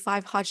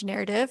 1875 Hajj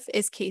narrative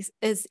is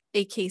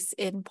a case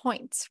in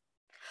point.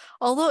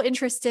 Although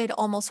interested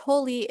almost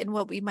wholly in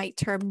what we might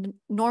term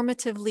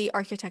normatively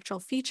architectural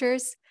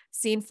features,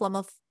 seen from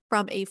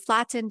a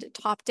flattened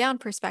top-down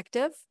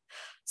perspective,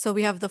 so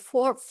we have the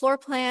floor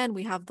plan,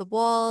 we have the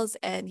walls,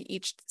 and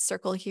each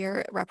circle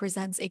here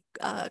represents a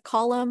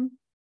column.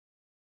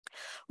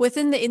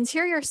 Within the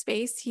interior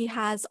space, he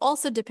has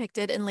also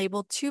depicted and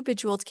labeled two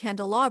bejeweled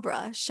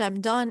candelabra,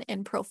 shemdan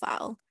in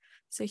profile.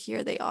 So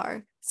here they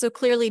are. So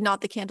clearly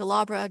not the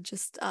candelabra,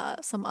 just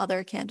some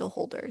other candle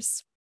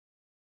holders.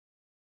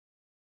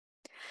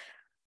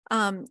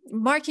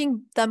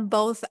 Marking them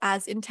both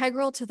as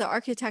integral to the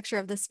architecture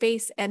of the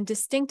space and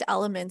distinct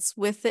elements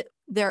with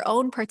their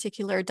own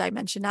particular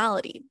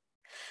dimensionality.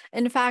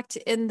 In fact,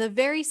 in the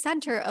very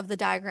center of the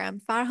diagram,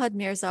 Farhad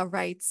Mirza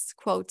writes,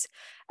 quote,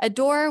 "A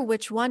door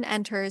which one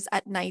enters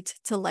at night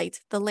to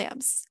light the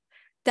lamps.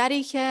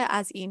 Dari ke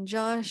az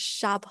inja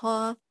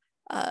shabha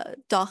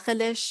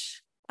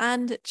dakhilish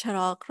and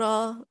charaq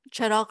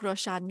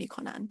roshan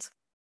mikonand."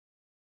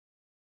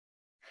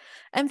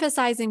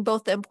 Emphasizing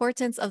both the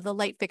importance of the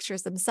light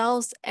fixtures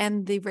themselves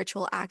and the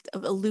ritual act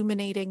of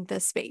illuminating the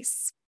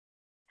space.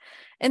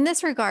 In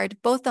this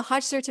regard, both the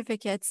Hajj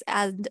certificates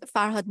and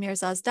Farhad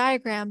Mirza's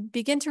diagram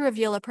begin to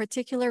reveal a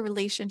particular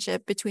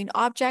relationship between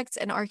objects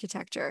and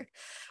architecture,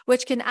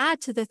 which can add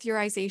to the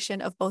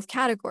theorization of both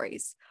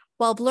categories,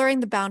 while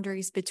blurring the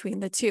boundaries between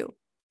the two.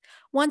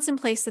 Once in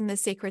place in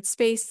this sacred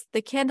space,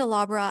 the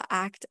candelabra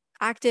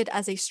acted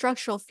as a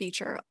structural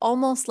feature,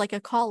 almost like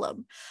a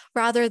column,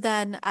 rather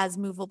than as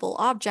movable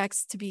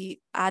objects to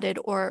be added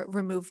or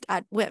removed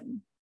at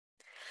whim.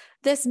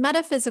 This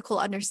metaphysical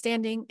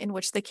understanding, in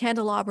which the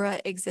candelabra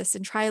exists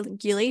in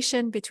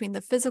triangulation between the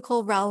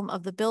physical realm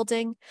of the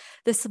building,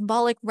 the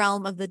symbolic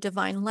realm of the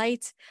divine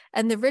light,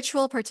 and the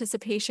ritual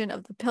participation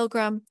of the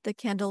pilgrim, the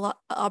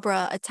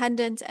candelabra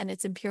attendant, and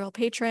its imperial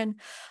patron,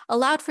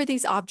 allowed for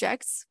these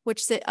objects,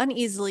 which sit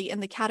uneasily in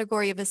the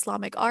category of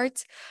Islamic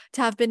art,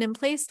 to have been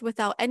emplaced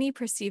without any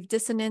perceived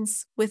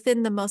dissonance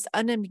within the most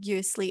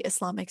unambiguously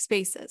Islamic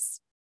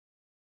spaces.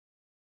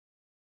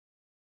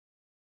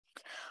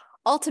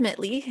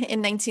 Ultimately, in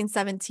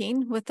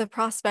 1917, with the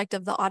prospect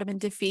of the Ottoman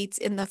defeat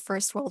in the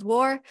First World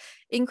War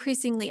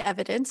increasingly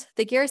evident,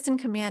 the garrison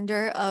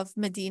commander of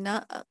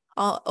Medina,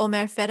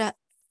 Ömer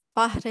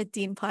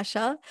Fahreddin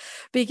Pasha,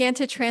 began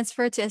to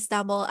transfer to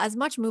Istanbul as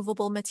much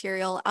movable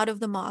material out of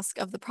the Mosque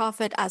of the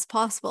Prophet as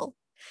possible.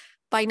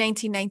 By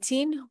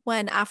 1919,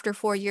 when after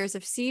 4 years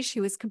of siege, he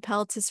was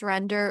compelled to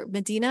surrender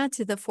Medina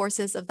to the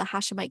forces of the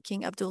Hashemite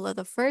king Abdullah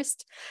I,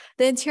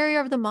 the interior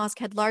of the mosque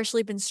had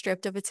largely been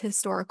stripped of its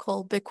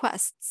historical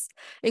bequests,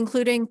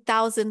 including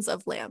thousands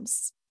of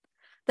lamps.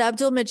 The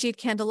Abdul Majid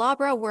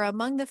candelabra were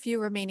among the few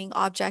remaining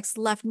objects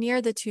left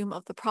near the tomb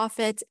of the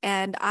Prophet,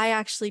 and I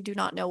actually do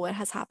not know what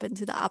has happened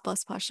to the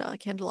Abbas Pasha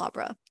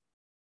candelabra.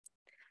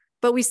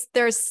 But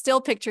there's still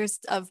pictures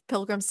of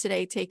pilgrims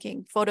today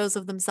taking photos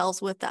of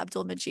themselves with the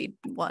Abdul Majid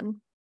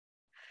one.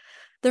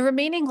 The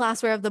remaining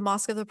glassware of the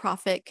Mosque of the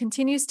Prophet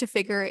continues to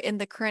figure in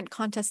the current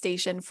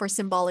contestation for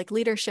symbolic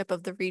leadership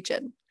of the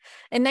region.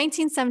 In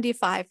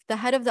 1975, the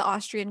head of the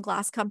Austrian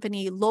glass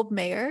company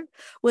Lobmeyer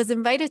was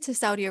invited to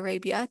Saudi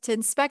Arabia to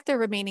inspect the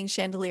remaining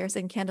chandeliers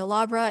and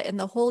candelabra in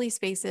the holy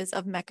spaces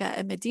of Mecca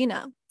and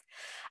Medina.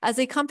 As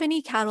a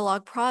company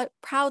catalog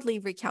proudly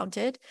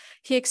recounted,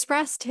 he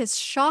expressed his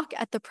shock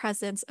at the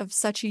presence of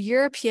such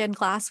European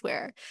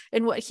glassware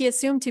in what he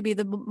assumed to be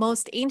the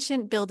most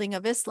ancient building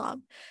of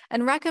Islam,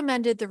 and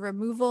recommended the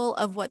removal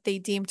of what they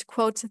deemed,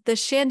 quote, the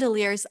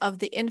chandeliers of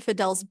the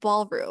infidels'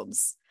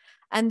 ballrooms,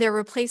 and their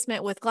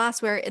replacement with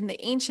glassware in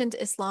the ancient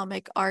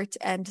Islamic art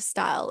and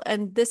style.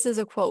 And this is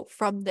a quote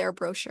from their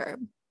brochure.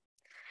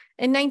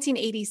 In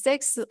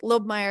 1986,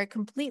 Lobmeyer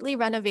completely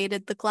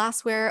renovated the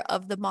glassware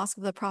of the Mosque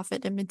of the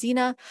Prophet in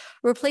Medina,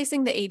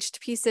 replacing the aged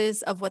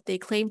pieces of what they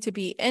claimed to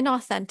be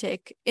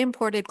inauthentic,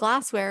 imported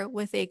glassware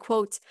with a,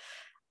 quote,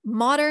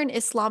 modern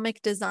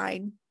Islamic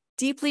design,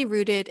 deeply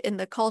rooted in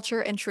the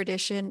culture and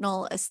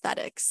traditional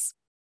aesthetics,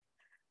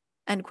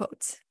 end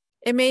quote.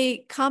 It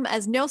may come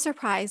as no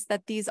surprise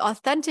that these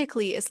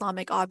authentically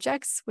Islamic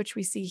objects, which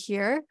we see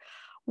here,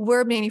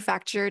 were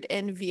manufactured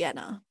in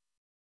Vienna.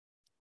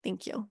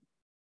 Thank you.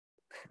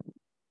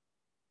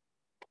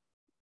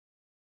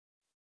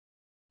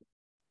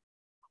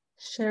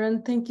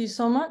 Sharon, thank you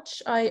so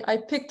much. I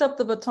picked up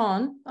the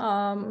baton.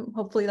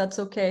 Hopefully that's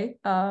okay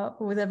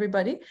with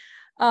everybody.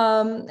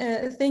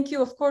 Thank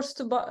you, of course,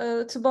 to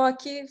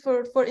Baki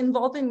for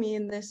involving me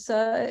in this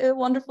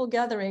wonderful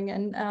gathering,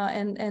 and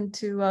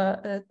to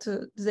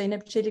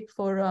Zeynep Çelik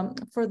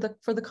for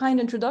the kind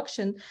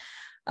introduction.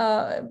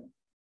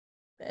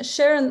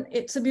 Sharon,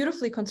 it's a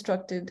beautifully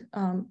constructed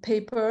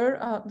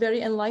paper,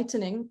 very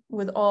enlightening,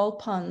 with all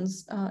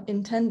puns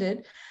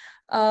intended.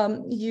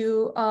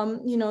 You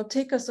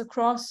take us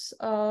across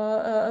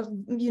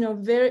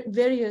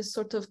various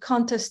sort of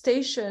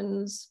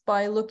contestations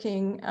by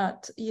looking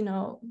at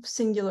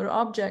singular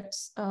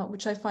objects,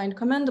 which I find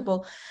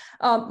commendable.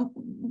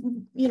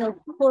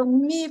 For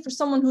me, for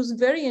someone who's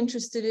very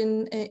interested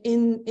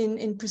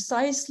in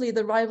precisely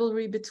the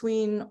rivalry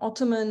between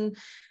Ottoman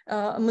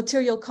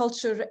material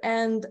culture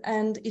and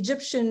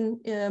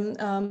Egyptian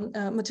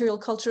material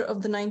culture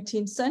of the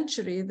 19th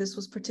century, this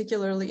was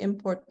particularly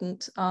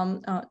important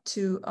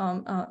to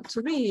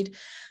read.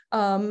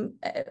 And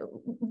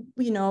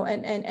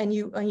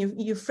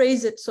you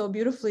phrase it so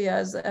beautifully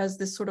as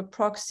this sort of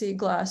proxy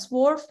glass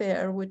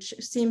warfare, which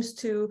seems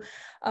to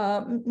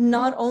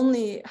not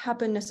only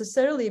happen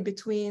necessarily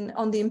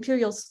on the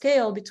imperial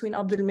scale between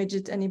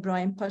Abdülmecit and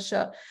Ibrahim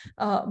Pasha,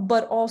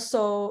 but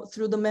also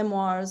through the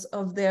memoirs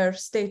of their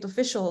state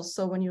officials.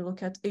 So when you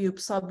look at Eyüp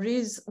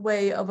Sabri's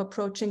way of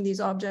approaching these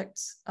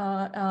objects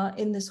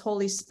in this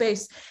holy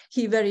space,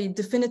 he very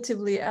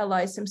definitively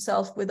allies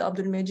himself with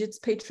Abdülmecit's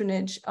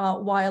patronage,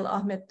 while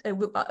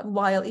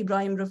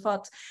Ibrahim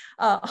Rıfat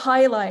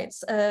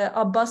highlights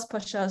Abbas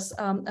Pasha's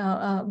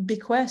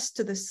bequest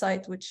to this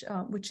site, which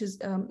is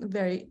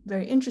very,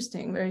 very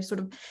interesting, very sort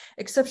of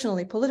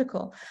exceptionally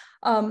political.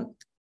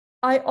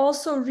 I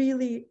also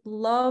really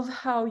love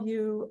how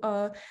you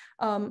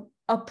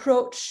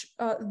approach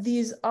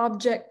these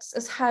objects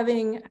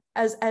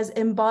as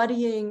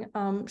embodying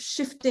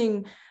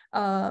shifting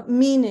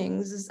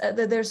meanings.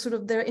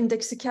 Their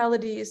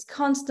indexicality is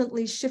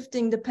constantly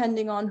shifting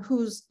depending on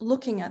who's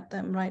looking at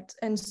them, right?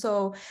 And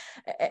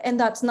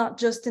that's not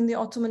just in the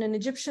Ottoman and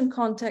Egyptian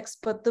context,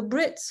 but the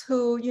Brits,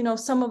 who,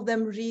 some of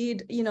them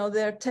read,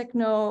 their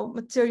techno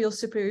material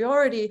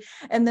superiority,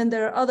 and then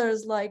there are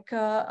others like,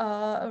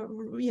 the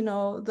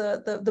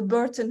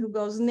Burton who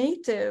goes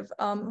native,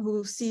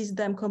 who sees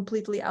them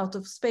completely out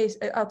of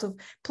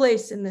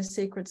place in this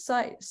sacred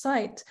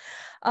site.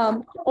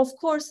 Of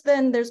course,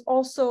 then there's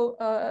also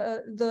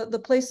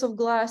the place of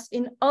glass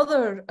in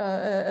other,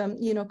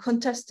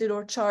 contested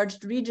or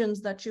charged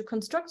regions that you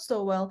construct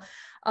so well.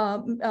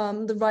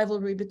 The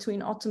rivalry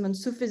between Ottoman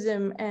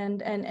Sufism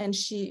and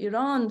Shia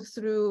Iran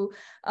through,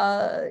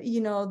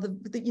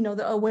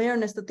 the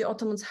awareness that the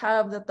Ottomans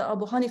have that the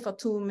Abu Hanifa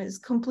tomb is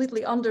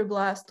completely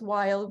underglassed,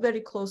 while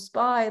very close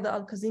by the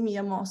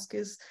Al-Kazimiya mosque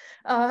is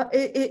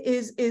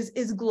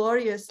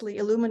gloriously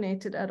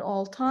illuminated at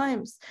all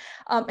times.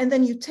 And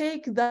then you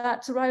take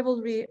that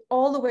rivalry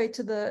all the way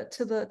to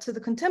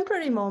the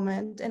contemporary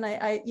moment, and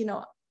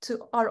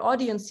to our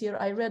audience here,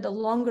 I read a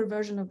longer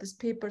version of this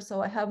paper,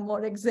 so I have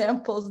more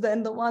examples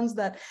than the ones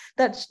that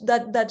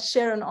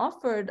Sharon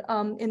offered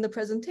in the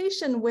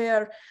presentation,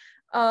 where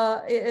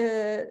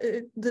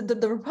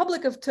the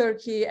Republic of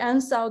Turkey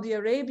and Saudi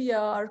Arabia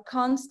are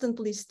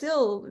constantly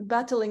still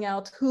battling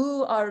out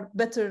who are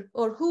better,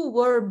 or who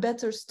were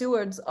better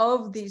stewards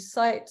of these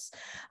sites,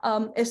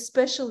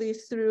 especially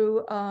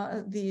through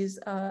these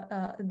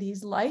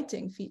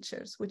lighting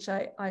features, which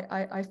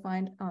I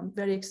find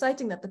very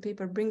exciting, that the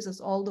paper brings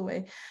us all the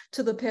way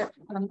to the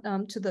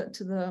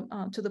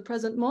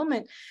present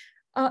moment.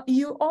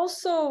 You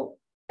also,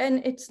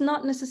 and it's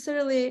not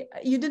necessarily,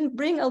 you didn't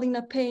bring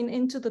Alina Payne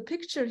into the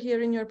picture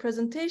here in your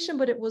presentation,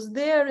 but it was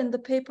there in the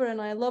paper,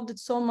 and I loved it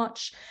so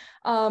much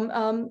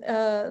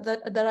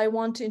that I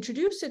want to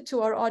introduce it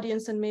to our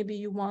audience, and maybe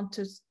you want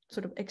to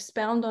sort of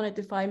expound on it.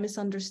 If I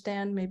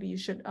misunderstand, maybe you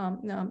should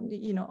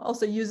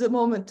also use a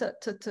moment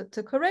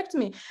to correct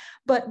me.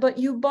 But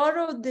you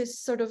borrowed this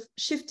sort of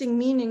shifting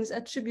meanings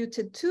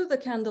attributed to the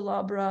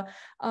candelabra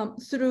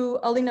through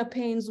Alina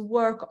Payne's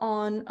work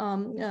on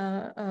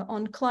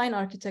Klein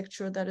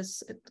architecture, that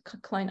is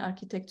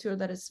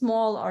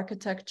small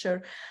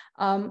architecture,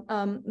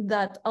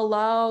 that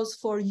allows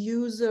for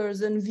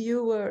users and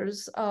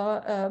viewers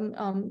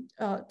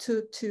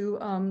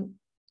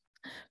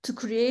to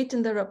create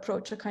in their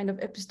approach a kind of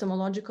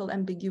epistemological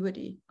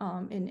ambiguity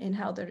in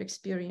how they're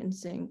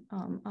experiencing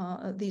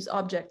these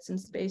objects and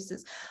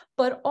spaces,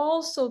 but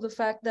also the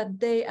fact that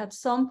they, at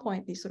some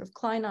point, these sort of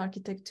Klein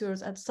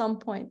architectures at some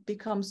point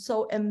become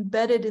so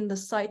embedded in the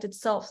site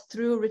itself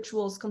through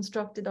rituals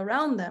constructed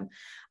around them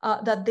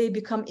that they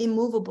become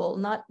immovable,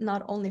 not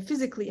only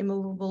physically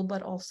immovable,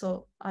 but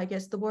also, I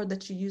guess the word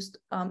that you used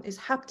is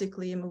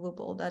haptically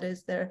immovable. That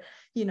is, they're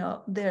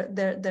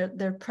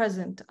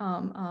present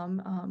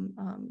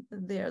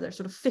there. They're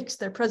sort of fixed.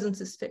 Their presence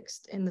is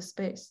fixed in the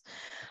space.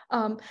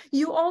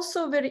 You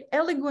also very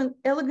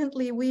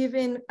elegantly weave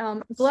in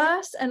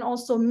glass and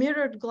also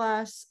mirrored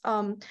glass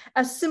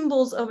as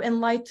symbols of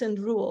enlightened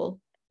rule.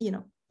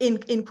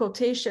 in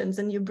quotations,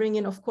 and you bring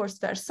in, of course,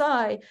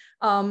 Versailles,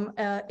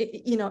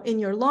 in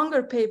your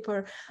longer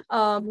paper.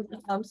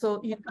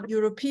 So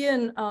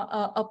European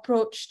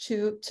approach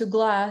to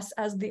glass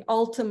as the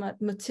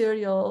ultimate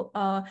material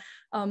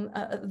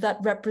that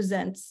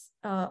represents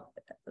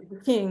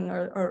king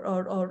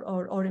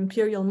or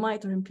imperial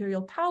might or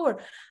imperial power,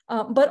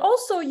 but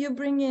also you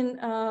bring in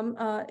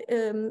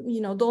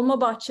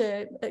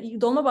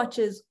Dolmabahce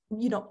is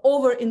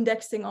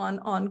over-indexing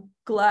on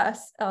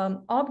glass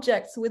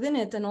objects within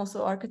it, and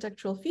also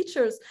architectural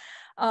features.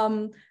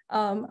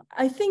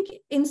 I think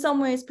in some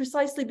ways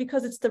precisely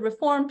because it's the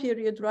reform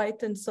period,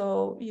 right? And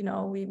so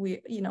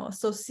we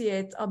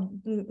associate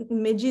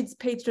Mejid's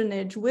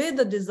patronage with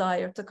a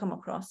desire to come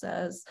across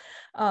as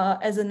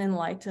an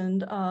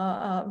enlightened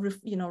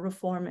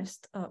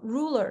reformist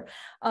ruler.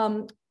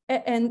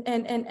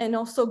 And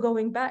also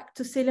going back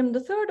to Selim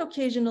III,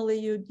 occasionally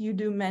you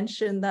do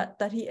mention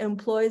that he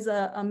employs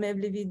a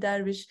Mevlevi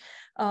dervish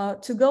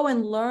to go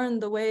and learn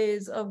the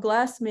ways of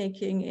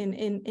glassmaking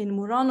in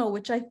Murano,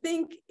 which I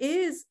think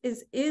is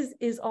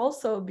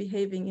also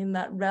behaving in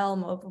that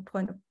realm of a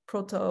point of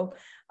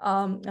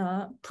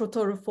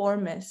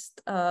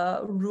proto-reformist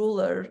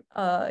ruler,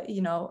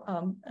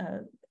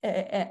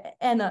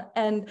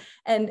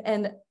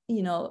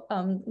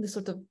 the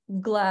sort of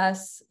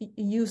glass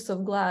use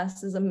of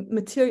glass as a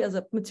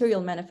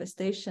material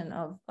manifestation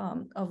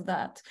of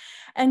that.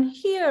 And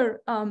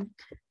here,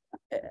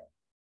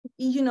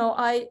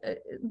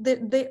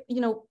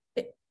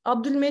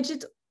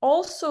 Abdülmecid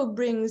also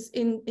brings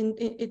in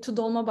to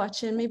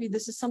Dolmabahce, and maybe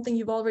this is something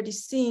you've already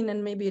seen,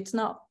 and maybe it's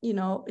not,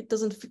 it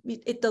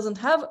doesn't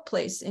have a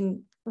place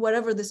in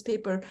wherever this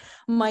paper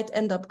might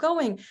end up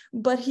going,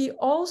 but he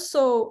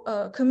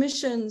also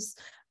commissions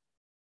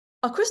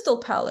a crystal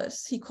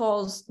palace he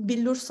calls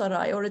Billur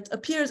Saray, or it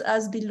appears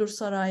as Billur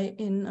Saray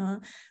in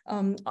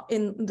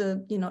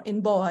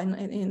BOA,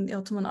 in the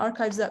Ottoman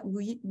archives that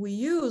we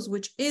use,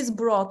 which is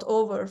brought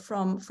over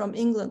from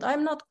England. I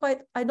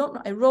don't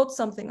know, I wrote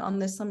something on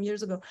this some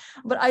years ago,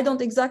 but I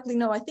don't exactly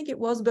know. I think it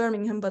was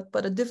Birmingham,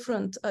 but a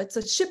different, it's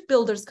a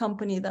shipbuilders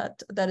company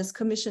that is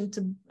commissioned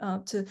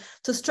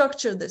to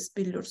structure this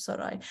Billur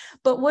Saray.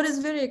 But what is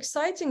very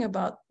exciting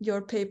about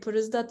your paper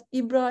is that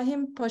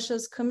Ibrahim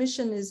Pasha's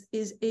commission is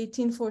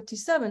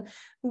 1847,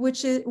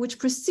 which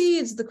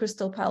precedes the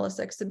Crystal Palace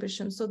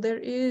exhibition. So there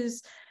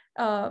is,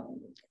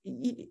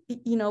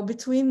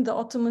 between the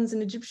Ottomans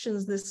and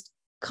Egyptians, this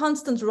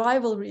constant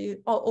rivalry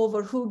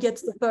over who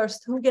gets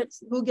first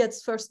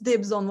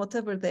dibs on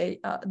whatever they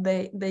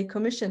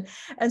commission.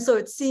 And so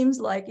it seems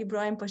like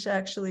Ibrahim Pasha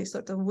actually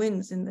sort of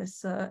wins in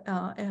this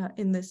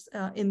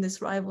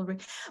rivalry.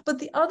 But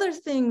the other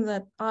thing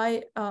that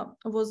I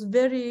was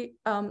very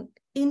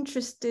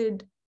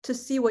interested to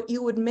see what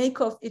you would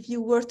make of if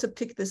you were to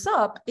pick this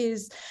up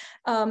is,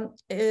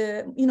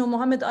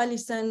 Muhammad Ali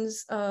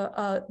sends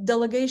a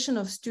delegation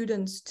of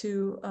students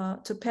to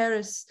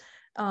Paris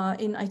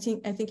in I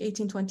think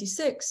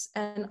 1826,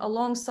 and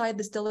alongside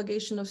this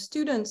delegation of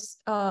students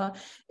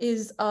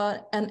is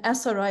an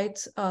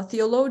Asarite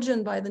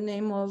theologian by the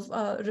name of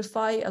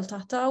Rifai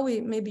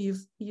al-Tahtawi. Maybe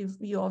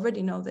you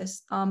already know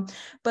this,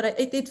 but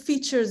it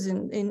features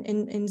in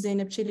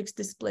Zeynep Çelik's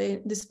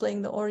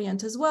displaying the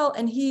Orient as well,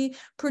 and he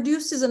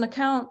produces an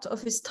account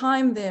of his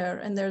time there,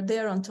 and they're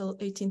there until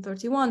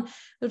 1831.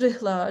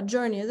 Rihla, a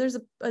journey. There's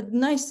a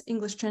nice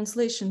English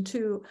translation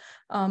too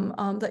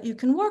that you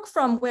can work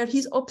from, where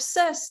he's obsessed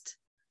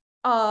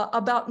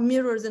about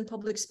mirrors in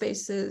public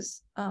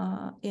spaces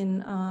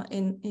in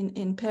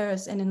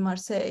Paris and in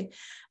Marseille,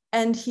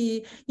 and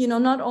he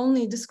not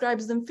only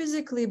describes them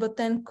physically, but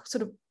then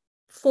sort of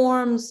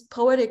forms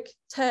poetic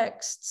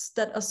texts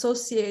that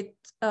associate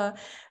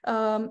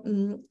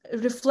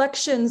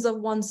reflections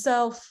of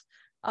oneself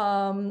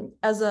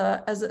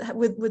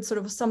with sort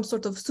of some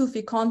sort of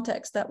Sufi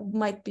context that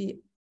might be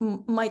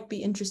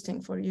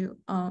interesting for you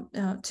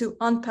to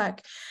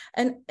unpack.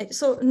 And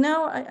so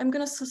now I'm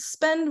going to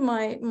suspend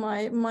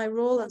my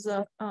role as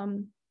a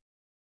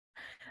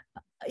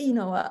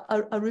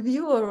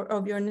reviewer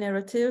of your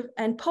narrative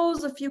and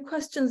pose a few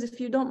questions, if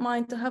you don't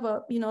mind, to have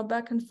a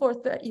back and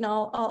forth. That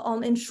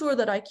I'll ensure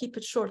that I keep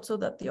it short so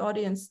that the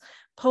audience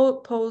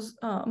pose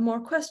more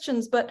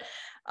questions. But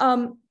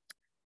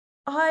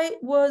I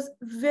was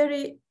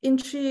very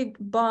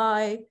intrigued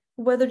by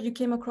whether you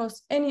came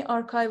across any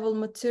archival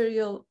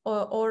material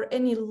or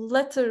any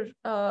lettered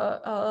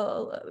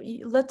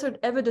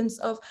evidence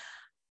of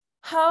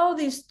how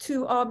these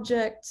two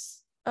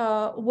objects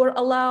were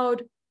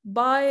allowed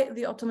by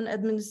the Ottoman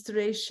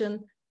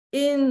administration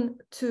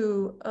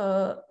into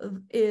the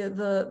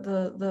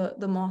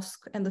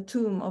mosque and the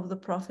tomb of the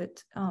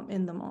Prophet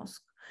in the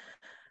mosque.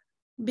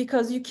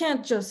 Because you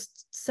can't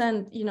just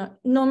send,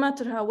 no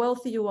matter how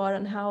wealthy you are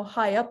and how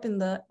high up in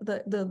the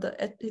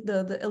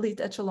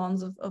elite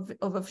echelons of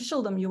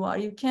officialdom you are,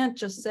 you can't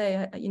just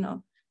say,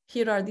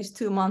 here are these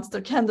two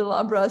monster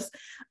candelabras.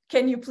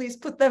 Can you please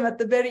put them at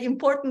the very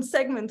important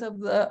segment of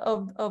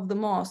the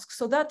mosque?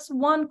 So that's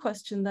one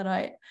question that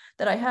I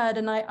had,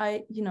 and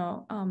I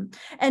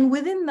and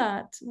within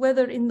that,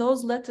 whether in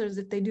those letters,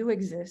 if they do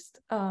exist,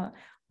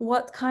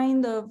 what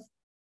kind of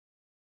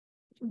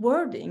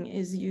wording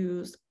is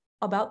used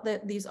about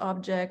these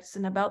objects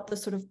and about the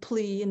sort of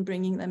plea in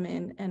bringing them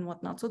in and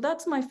whatnot. So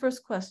that's my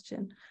first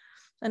question,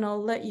 and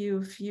I'll let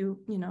you, if you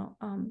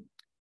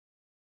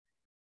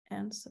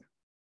answer.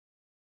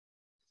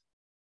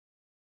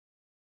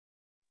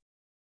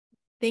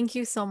 Thank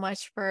you so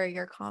much for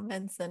your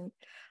comments and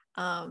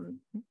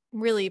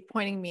really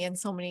pointing me in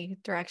so many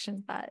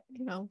directions that,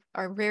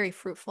 are very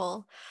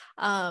fruitful.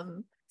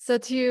 So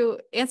to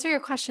answer your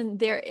question,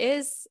 there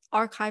is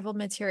archival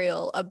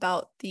material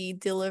about the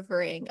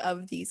delivering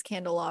of these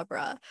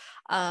candelabra.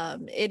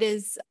 It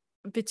is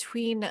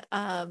between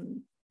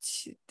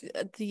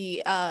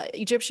the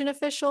Egyptian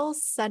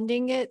officials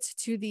sending it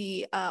to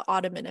the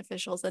Ottoman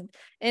officials, and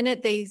in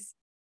it they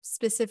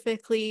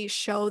specifically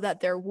show that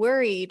they're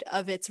worried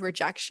of its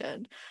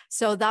rejection.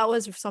 So that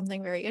was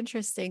something very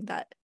interesting,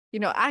 that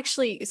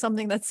actually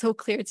something that's so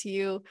clear to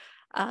you,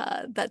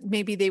 that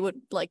maybe they would,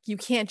 like, you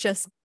can't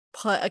just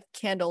put a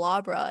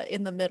candelabra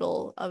in the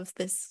middle of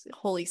this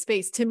holy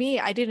space. To me,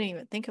 I didn't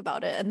even think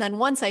about it. And then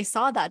once I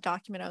saw that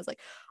document, I was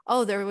like,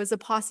 oh, there was a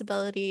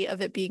possibility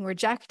of it being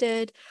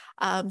rejected.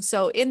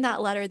 So in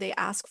that letter, they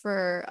ask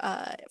for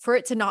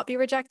it to not be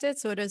rejected.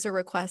 So it is a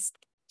request,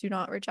 do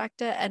not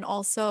reject it, and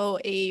also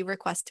a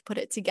request to put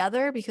it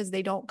together because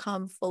they don't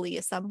come fully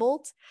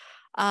assembled.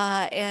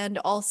 And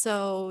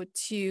also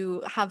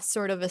to have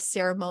sort of a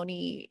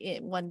ceremony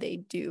when they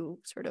do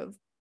sort of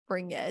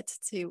bring it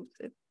to,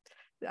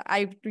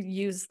 I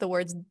use the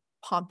words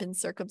pomp and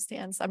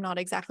circumstance. I'm not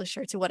exactly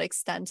sure to what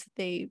extent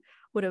they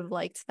would have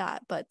liked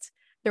that, but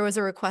there was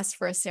a request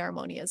for a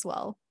ceremony as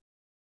well.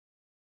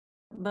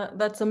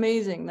 That's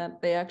amazing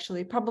that they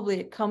actually, probably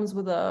it comes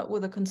with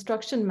a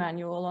construction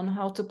manual on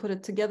how to put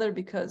it together,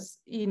 because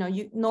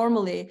you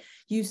normally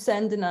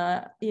send in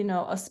a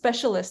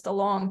specialist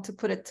along to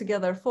put it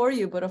together for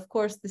you, but of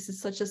course this is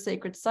such a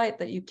sacred site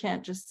that you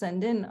can't just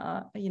send in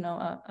a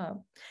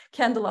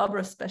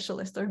candelabra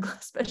specialist or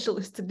glass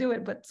specialist to do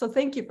it. But so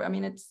thank you for,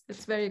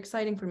 it's very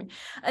exciting for me.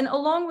 And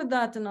along with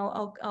that, and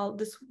I'll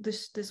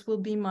this will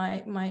be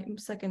my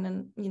second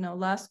and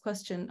last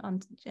question,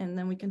 and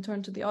then we can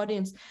turn to the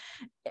audience.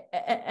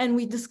 And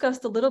we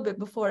discussed a little bit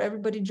before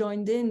everybody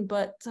joined in,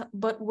 but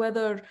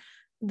whether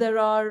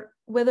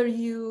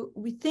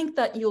we think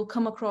that you'll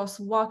come across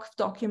Waqf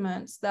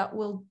documents that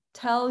will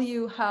tell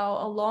you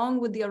how, along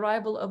with the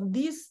arrival of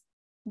this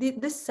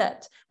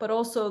set, but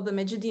also the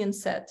Mejidian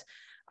set,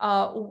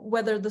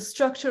 whether the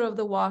structure of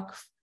the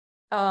Waqf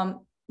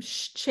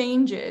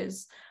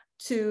changes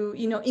to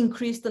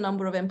increase the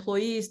number of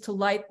employees to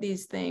light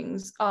these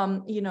things,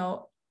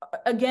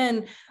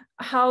 again,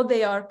 how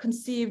they are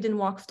conceived in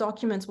Waqf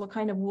documents, what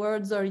kind of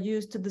words are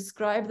used to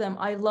describe them.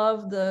 I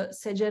love the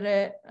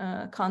Sejere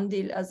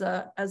Kandil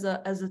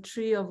as a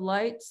tree of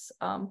lights.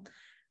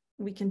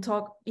 We can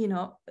talk,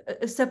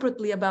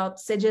 separately about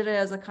Sejere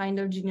as a kind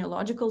of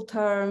genealogical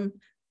term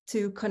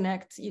to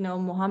connect,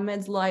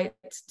 Muhammad's light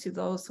to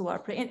those who are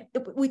praying.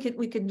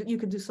 You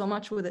could do so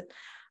much with it.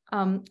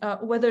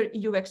 Whether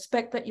you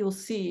expect that you'll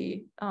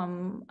see,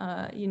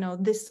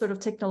 this sort of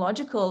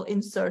technological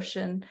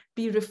insertion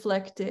be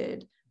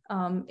reflected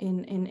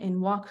in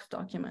Waqf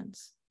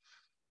documents.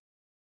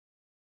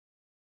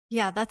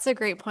 Yeah, that's a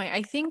great point.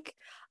 I think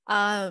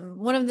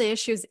one of the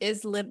issues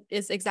is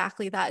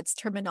exactly that. It's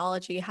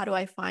terminology. How do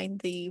I find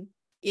the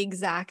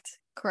exact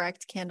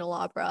correct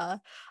candelabra?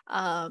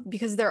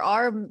 Because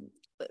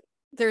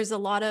there's a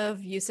lot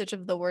of usage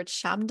of the word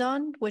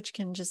shamdan, which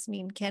can just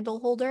mean candle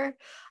holder.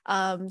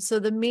 So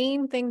the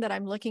main thing that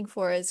I'm looking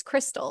for is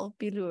crystal,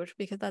 bilur,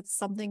 because that's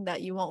something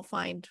that you won't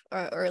find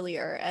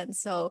earlier. And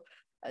so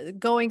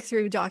going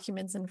through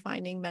documents and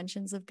finding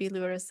mentions of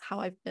bilur is how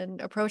I've been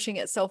approaching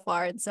it so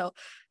far. And so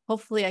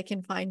hopefully I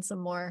can find some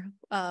more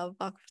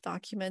Waqf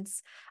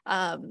documents.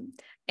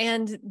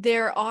 And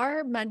there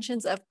are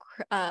mentions of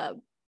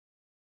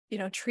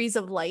trees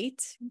of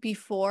light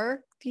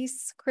before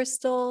these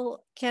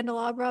crystal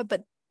candelabra,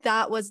 but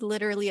that was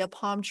literally a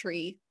palm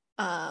tree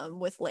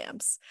with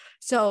lamps.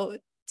 So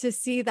to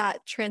see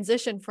that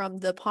transition from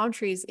the palm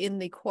trees in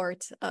the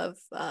court of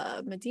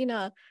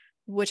Medina,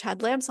 which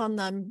had lamps on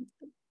them,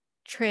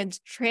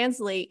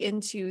 translate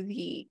into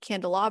the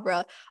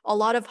candelabra. A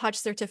lot of Hajj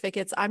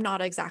certificates, I'm not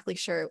exactly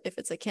sure if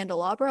it's a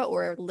candelabra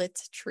or a lit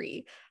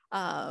tree.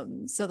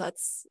 So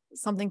that's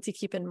something to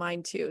keep in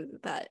mind too,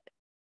 that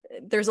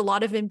there's a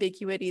lot of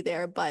ambiguity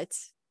there, but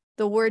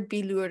the word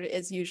bilur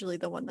is usually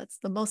the one that's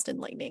the most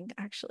enlightening,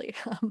 actually.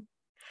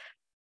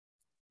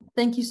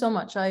 Thank you so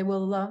much. I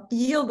will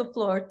yield the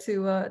floor to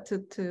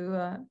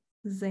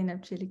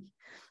Zeynep Çelik.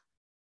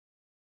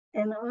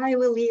 And I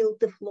will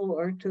yield the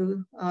floor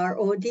to our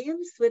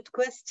audience with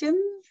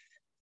questions.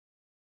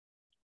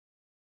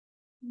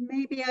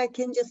 Maybe I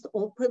can just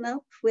open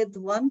up with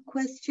one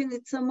question.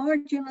 It's a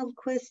marginal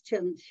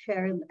question,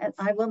 Sharon, and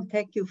I want to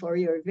thank you for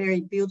your very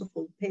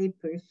beautiful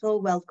paper, so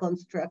well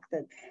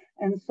constructed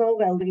and so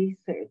well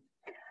researched.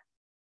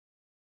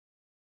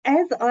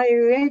 As I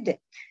read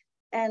it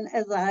and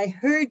as I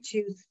heard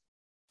you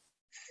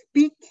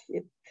speak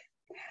it,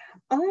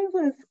 I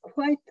was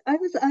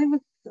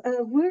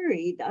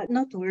worried,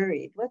 not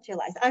worried, what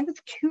shall I say? I was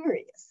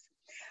curious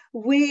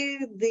where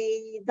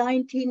the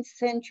 19th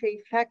century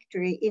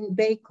factory in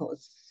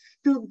Beykoz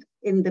stood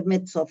in the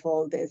midst of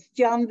all this.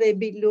 Cam ve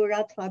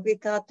Billurat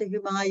Fabrikatı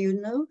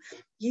Hümayunu,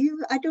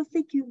 I don't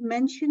think you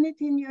mentioned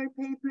it in your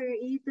paper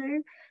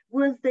either.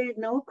 Was there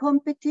no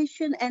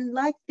competition? And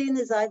like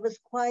Deniz, I was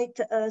quite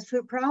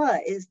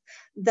surprised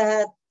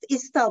that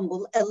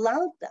Istanbul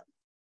allowed them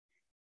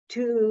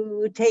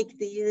to take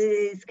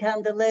these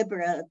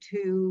candelabra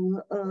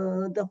to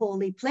the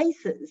holy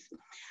places.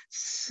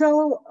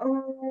 So,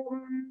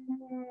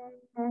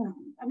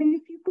 I mean,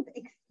 if you could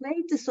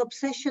explain this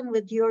obsession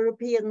with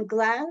European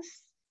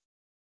glass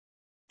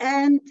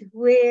and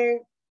where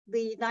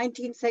the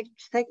 19th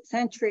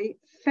century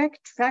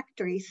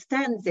factory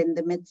stands in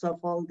the midst of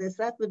all this,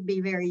 that would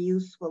be very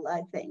useful,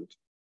 I think,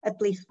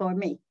 at least for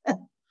me.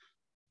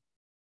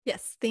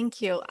 Yes,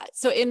 thank you.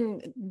 So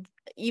in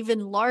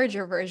even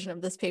larger version of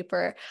this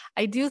paper,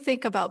 I do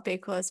think about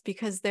Beykoz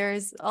because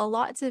there's a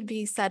lot to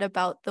be said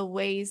about the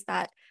ways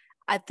that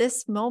at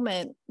this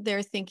moment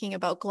they're thinking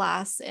about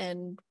glass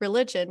and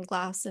religion,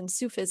 glass and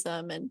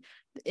Sufism, and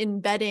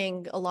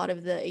embedding a lot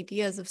of the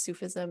ideas of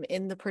Sufism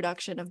in the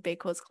production of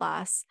Beykoz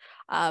glass.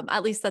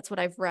 At least that's what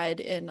I've read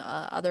in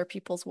other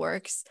people's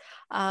works.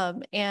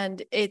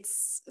 And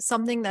it's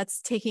something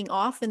that's taking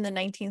off in the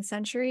 19th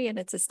century and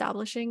it's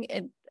establishing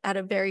it at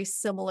a very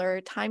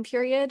similar time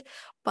period,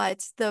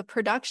 but the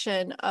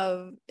production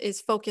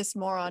is focused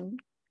more on,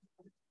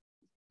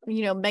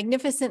 you know,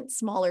 magnificent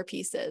smaller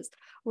pieces.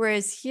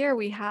 Whereas here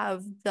we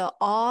have the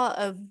awe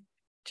of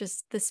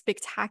just the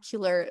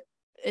spectacular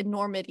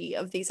enormity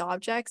of these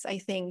objects, I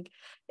think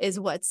is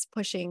what's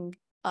pushing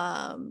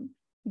the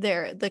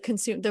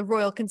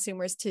royal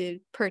consumers to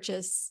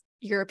purchase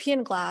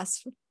European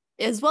glass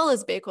as well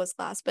as Beykoz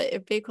glass. But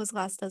if Beykoz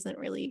glass doesn't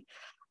really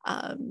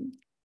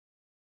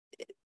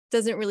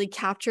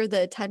capture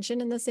the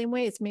attention in the same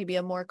way, it's maybe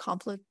a more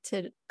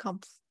contemplative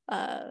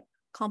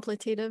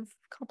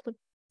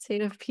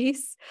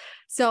piece.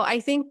 So I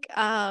think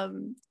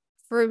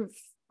for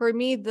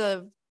me,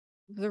 the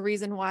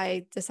reason why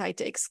I decided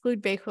to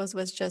exclude Beykoz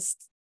was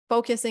just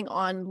focusing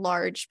on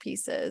large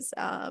pieces,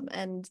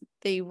 and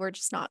they were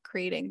just not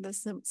creating the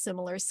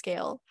similar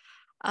scale.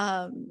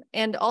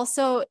 And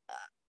also,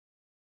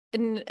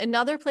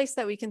 another place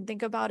that we can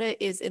think about it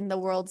is in the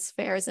world's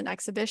fairs and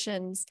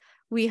exhibitions.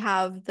 We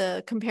have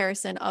the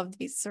comparison of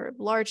these sort of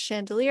large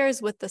chandeliers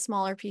with the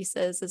smaller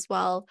pieces as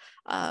well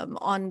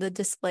on the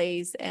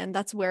displays. And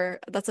that's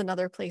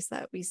another place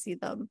that we see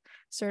them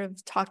sort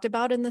of talked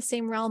about in the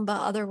same realm,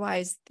 but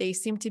otherwise they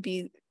seem to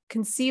be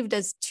conceived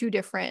as two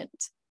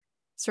different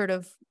sort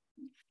of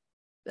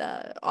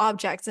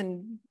objects.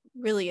 And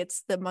really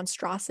it's the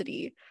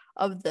monstrosity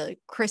of the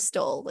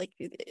crystal. Like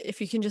if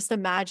you can just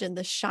imagine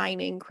the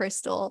shining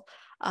crystal,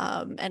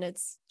 and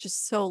it's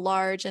just so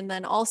large. And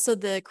then also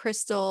the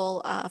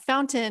crystal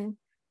fountain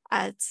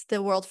at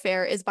the World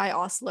Fair is by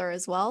Osler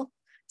as well.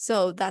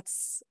 So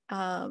that's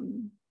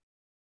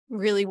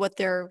really what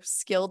they're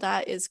skilled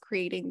at, is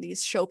creating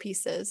these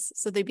showpieces.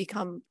 So they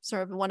become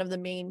sort of one of the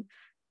main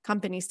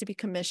companies to be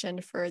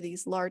commissioned for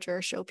these larger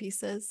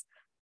showpieces.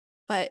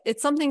 But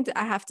it's something that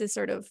I have to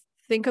sort of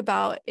think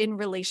about in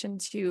relation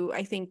to,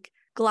 I think,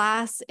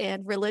 glass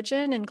and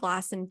religion and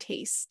glass and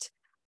taste,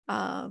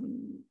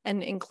 and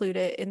include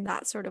it in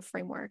that sort of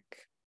framework.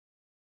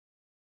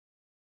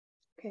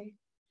 Okay,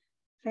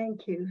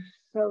 thank you.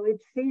 So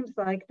it seems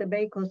like the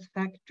Beykoz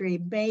factory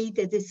made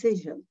a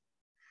decision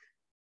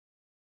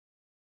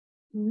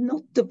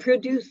not to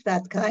produce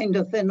that kind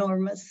of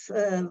enormous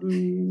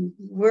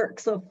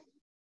works of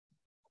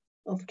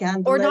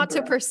candelabra. Or not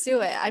to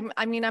pursue it.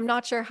 I mean, I'm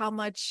not sure how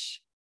much,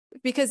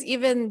 because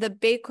even the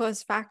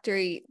Beykoz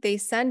factory, they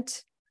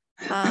sent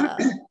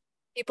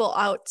people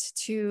out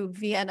to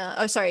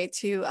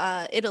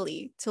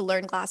Italy to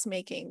learn glass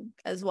making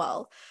as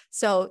well.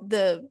 So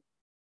the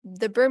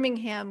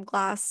Birmingham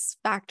glass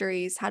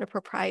factories had a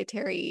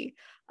proprietary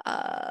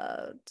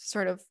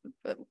sort of,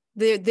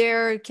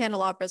 their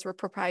candelabras were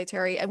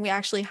proprietary, and we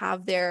actually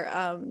have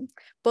their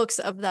books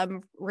of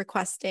them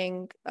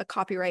requesting a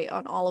copyright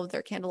on all of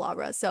their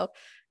candelabras. So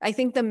I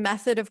think the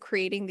method of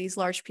creating these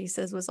large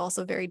pieces was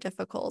also very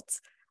difficult.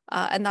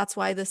 And that's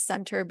why the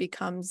center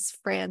becomes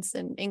France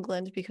and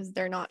England, because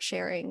they're not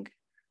sharing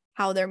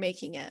how they're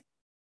making it.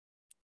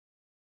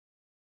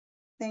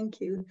 Thank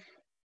you.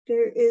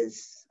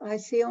 I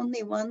see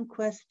only one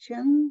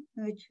question,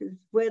 which is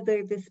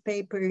whether this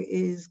paper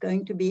is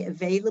going to be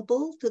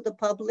available to the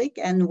public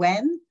and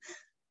when.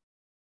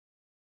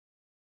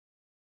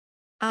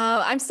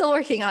 I'm still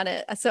working on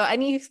it. So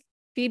any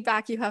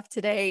feedback you have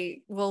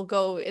today will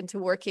go into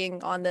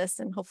working on this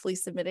and hopefully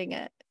submitting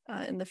it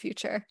in the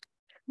future.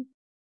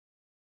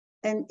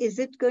 And is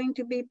it going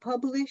to be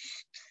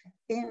published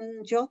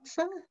in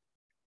JOTSA?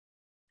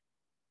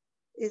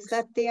 Is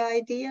that the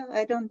idea?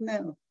 I don't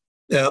know.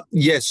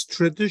 Yes,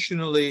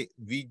 traditionally,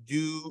 we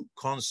do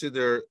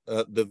consider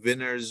the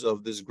winners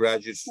of this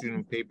graduate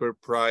student paper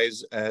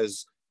prize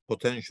as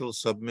potential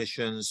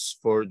submissions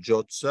for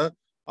JOTSA.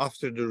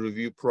 After the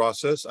review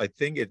process, I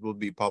think it will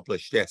be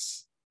published.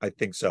 Yes, I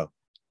think so.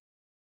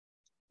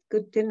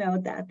 Good to know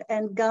that.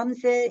 And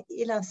Gamze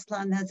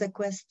Ilaslan has a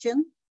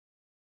question.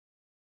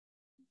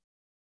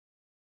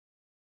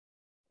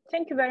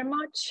 Thank you very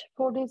much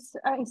for this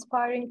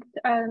inspiring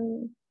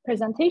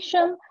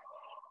presentation.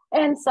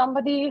 And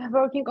somebody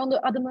working on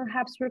the Ottoman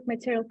Habsburg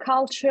material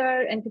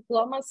culture and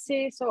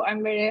diplomacy. So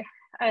I'm very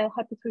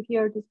happy to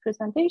hear this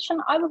presentation.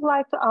 I would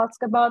like to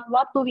ask about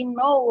what do we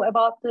know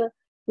about the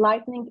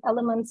lighting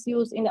elements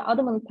used in the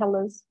Ottoman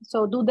palace?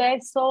 So do they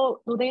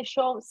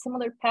show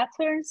similar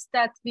patterns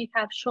that we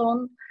have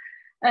shown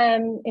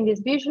in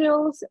these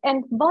visuals?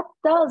 And what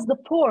does the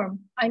form,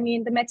 I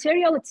mean the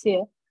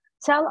materiality,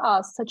 tell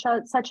us,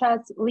 such as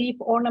leaf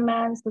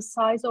ornaments, the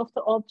size of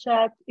the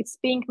object, it's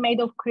being made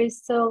of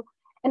crystal,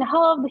 and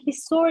how the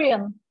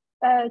historian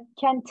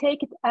can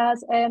take it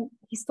as a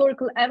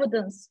historical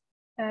evidence,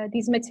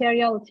 this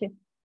materiality?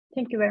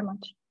 Thank you very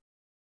much.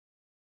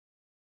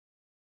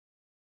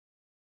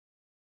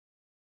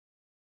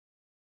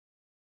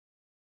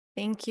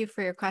 Thank you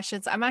for your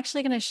questions. I'm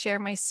actually going to share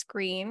my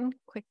screen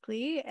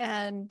quickly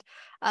and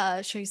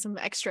show you some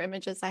extra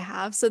images I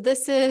have. So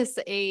this is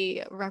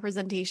a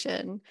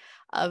representation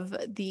of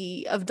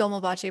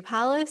Dolmabahce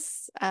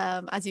Palace.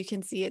 As you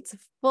can see, it's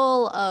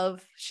full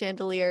of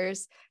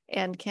chandeliers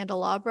and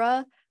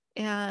candelabra.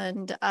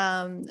 And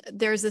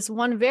there's this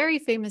one very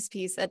famous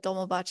piece at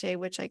Dolmabahce,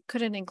 which I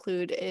couldn't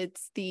include.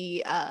 It's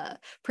the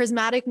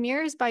prismatic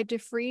mirrors by De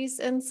Vries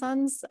and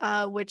Sons,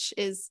 which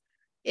is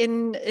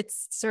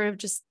it's sort of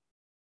just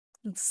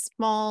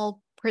small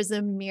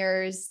prism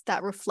mirrors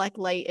that reflect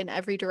light in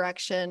every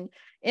direction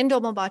in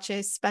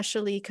Dolmabahce,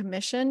 specially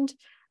commissioned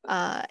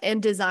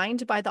and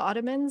designed by the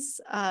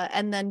Ottomans,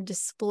 and then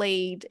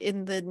displayed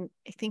in the,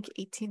 I think,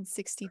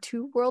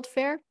 1862 World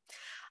Fair.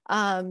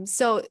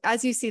 So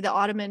as you see, the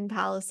Ottoman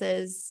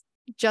palaces,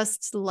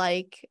 just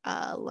like,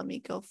 let me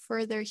go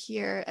further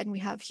here, and we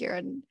have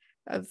here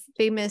a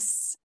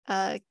famous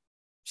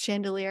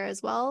chandelier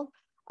as well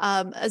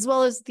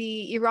as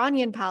the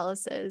Iranian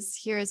palaces.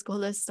 Here is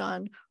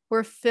Golistan,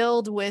 were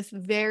filled with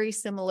very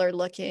similar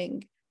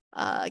looking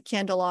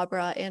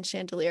candelabra and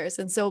chandeliers.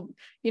 And so,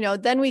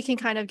 then we can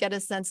kind of get a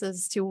sense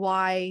as to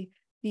why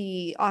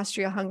the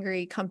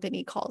Austria-Hungary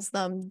company calls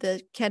them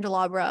the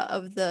candelabra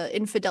of the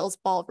infidels'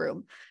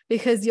 ballroom,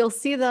 because you'll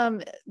see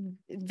them,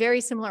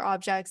 very similar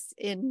objects,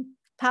 in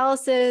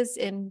palaces,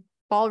 in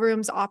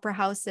ballrooms, opera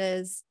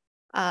houses,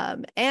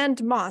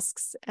 and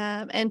mosques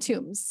and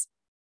tombs.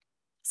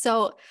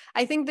 So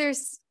I think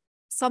there's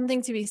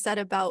something to be said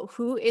about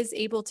who is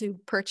able to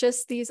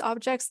purchase these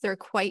objects. They're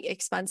quite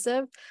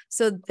expensive.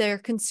 So their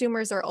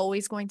consumers are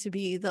always going to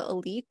be the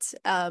elite,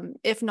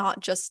 if not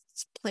just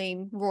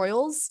plain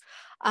royals.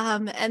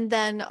 And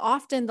then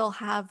often they'll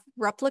have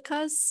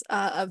replicas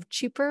of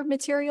cheaper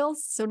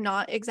materials, so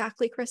not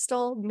exactly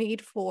crystal,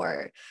 made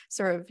for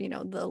sort of,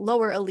 the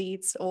lower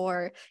elites,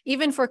 or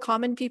even for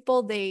common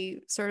people.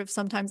 They sort of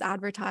sometimes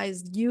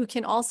advertise, you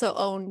can also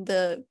own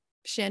the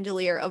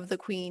chandelier of the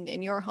queen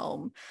in your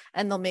home,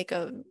 and they'll make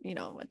a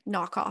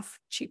knockoff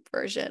cheap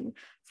version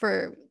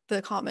for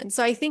the common.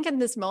 So I think in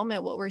this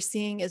moment what we're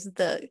seeing is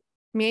the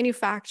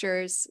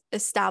manufacturers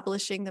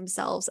establishing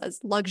themselves as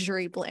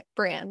luxury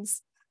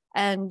brands,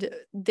 and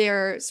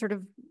they're sort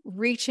of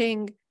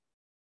reaching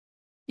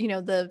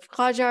the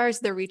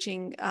Qajars, they're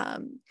reaching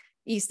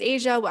East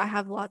Asia. I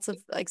have lots of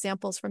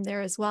examples from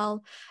there as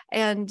well.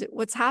 And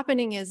what's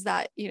happening is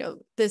that,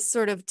 this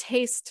sort of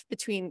taste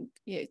between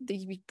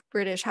the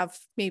British have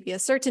maybe a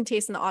certain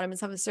taste and the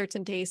Ottomans have a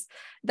certain taste,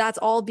 that's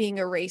all being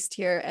erased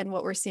here. And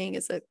what we're seeing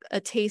is a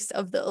taste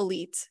of the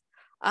elite,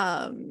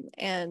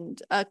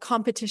 and a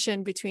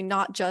competition between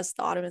not just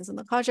the Ottomans and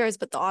the Qajars,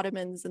 but the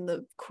Ottomans and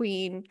the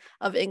Queen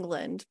of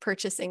England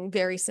purchasing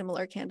very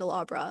similar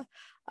candelabra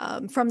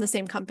from the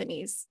same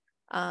companies.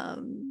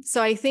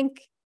 So I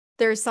think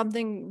there's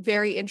something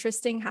very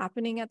interesting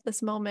happening at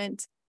this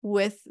moment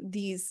with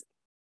these,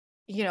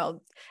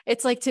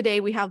 it's like today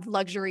we have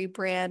luxury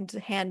brand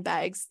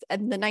handbags,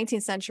 and in the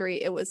 19th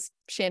century it was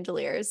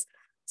chandeliers.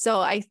 So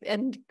I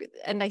think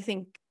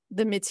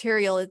the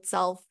material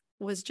itself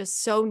was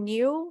just so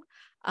new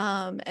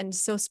and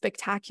so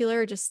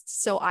spectacular,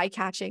 just so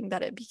eye-catching,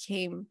 that it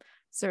became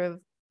sort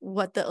of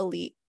what the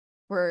elite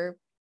were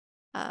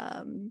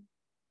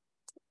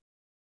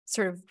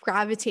sort of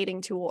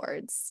gravitating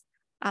towards.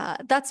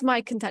 That's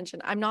my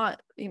contention. I'm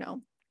not,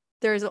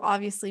 there's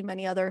obviously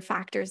many other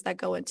factors that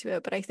go into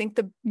it, but I think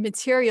the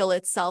material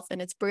itself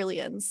and its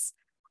brilliance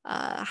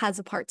has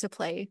a part to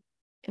play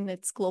in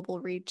its global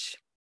reach.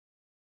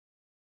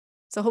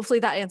 So hopefully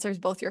that answers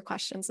both your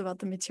questions about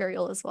the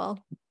material as well.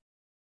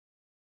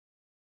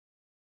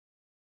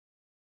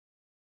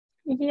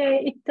 Yeah,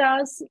 it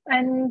does.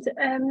 And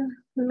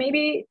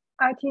maybe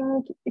I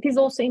think it is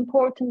also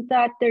important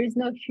that there is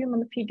no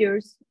human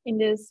figures in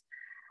this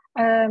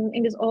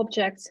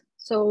objects.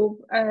 So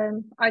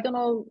I don't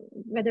know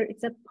whether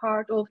it's a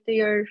part of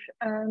their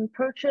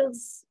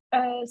purchase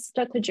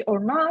strategy or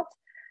not,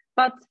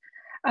 but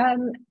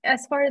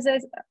as far as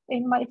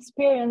in my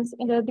experience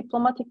in the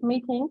diplomatic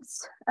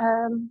meetings,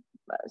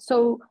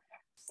 so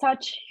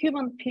such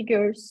human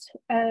figures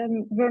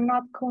were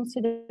not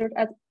considered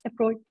as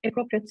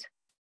appropriate.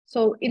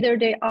 So either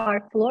they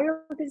are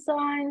floral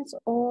designs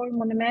or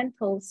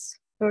monumentals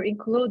were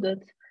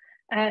included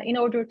in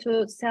order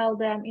to sell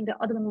them in the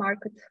Ottoman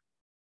market.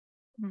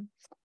 Mm.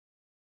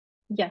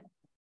 Yeah,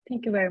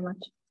 thank you very much.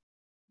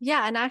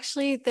 Yeah, and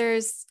actually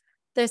there's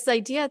this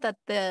idea that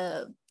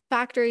the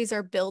factories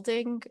are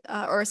building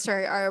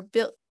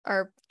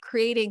are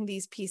creating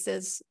these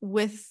pieces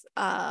with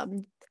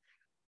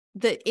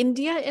the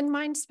India in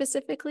mind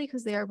specifically,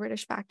 because they are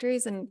British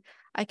factories. And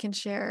I can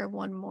share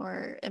one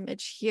more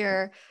image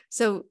here.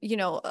 So, you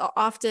know,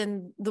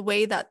 often the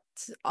way that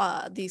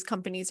these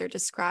companies are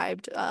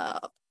described,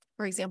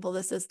 for example,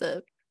 this is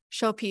the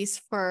showpiece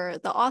for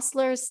the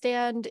Osler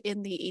stand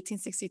in the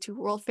 1862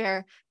 World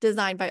Fair,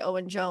 designed by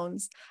Owen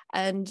Jones.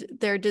 And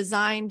they're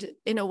designed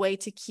in a way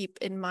to keep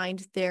in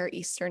mind their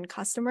Eastern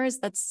customers.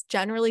 That's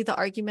generally the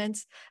argument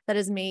that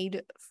is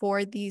made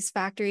for these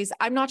factories.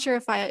 I'm not sure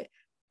if I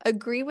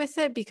agree with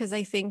it, because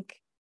I think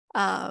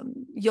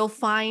you'll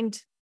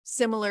find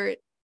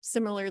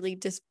similarly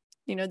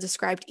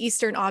described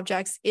Eastern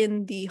objects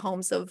in the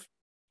homes of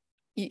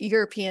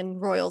European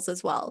royals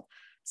as well.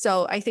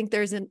 So I think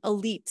there's an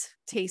elite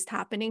taste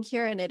happening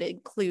here, and it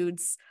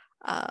includes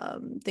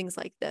things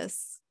like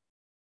this.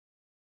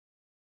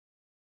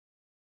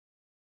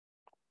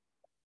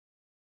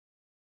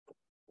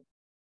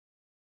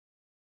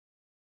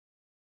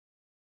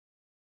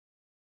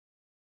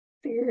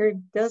 There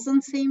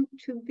doesn't seem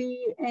to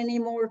be any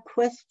more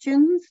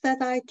questions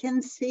that I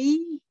can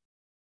see.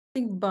 I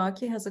think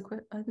Baki has a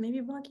question.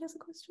 Maybe Baki has a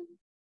question.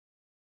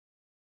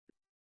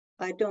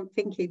 I don't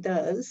think he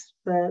does,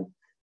 but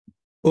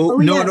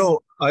no,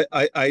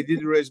 I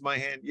did raise my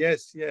hand.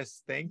 Yes,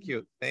 thank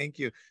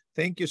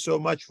you so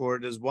much for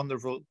this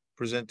wonderful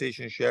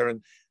presentation,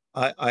 Sharon.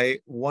 I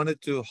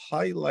wanted to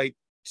highlight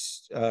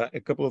a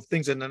couple of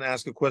things and then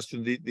ask a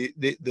question.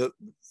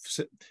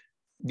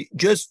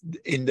 Just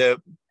in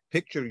the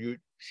picture you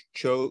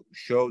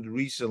showed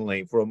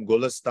recently from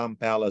Golestan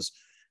Palace,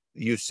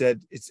 you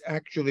said it's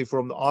actually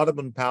from the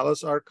Ottoman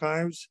Palace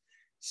archives.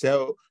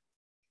 So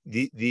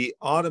the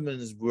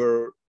Ottomans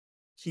were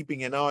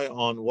keeping an eye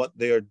on what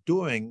they are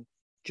doing,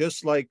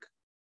 just like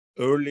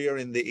earlier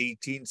in the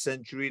 18th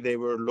century, they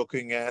were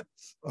looking at,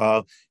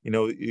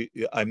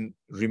 I'm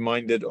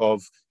reminded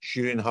of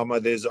Shirin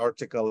Hamade's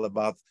article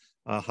about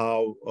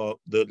how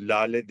the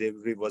Lale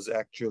Devri was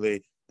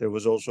actually, there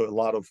was also a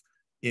lot of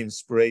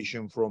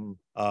inspiration from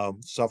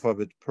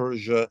Safavid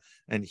Persia,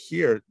 and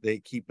here they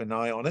keep an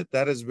eye on it.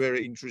 That is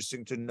very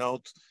interesting to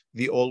note.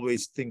 We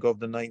always think of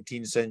the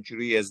 19th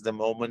century as the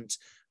moment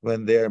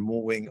when they're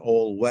moving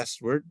all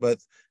westward, but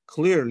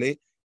clearly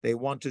they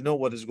want to know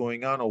what is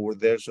going on over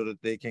there so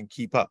that they can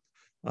keep up.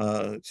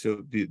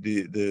 So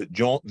the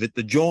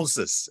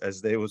Joneses,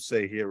 as they would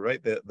say here,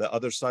 right? The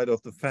other side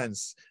of the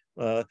fence.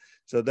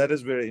 So that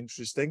is very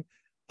interesting.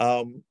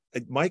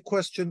 My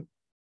question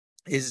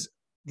is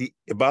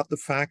about the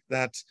fact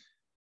that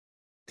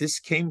this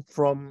came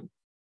from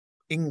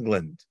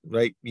England,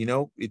 right? You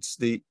know, it's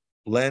the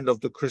land of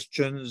the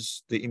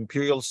Christians, the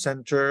imperial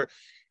center.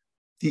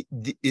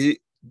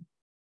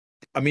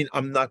 I mean,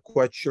 I'm not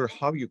quite sure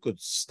how you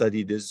could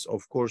study this.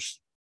 Of course,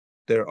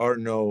 there are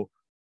no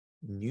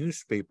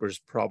newspapers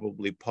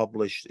probably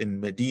published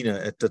in Medina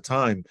at the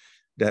time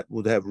that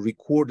would have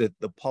recorded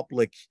the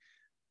public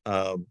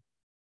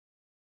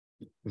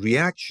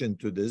reaction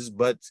to this.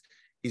 But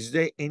is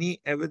there any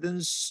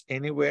evidence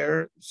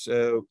anywhere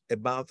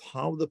about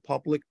how the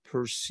public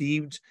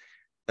perceived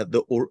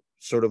or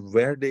sort of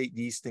where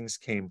these things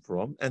came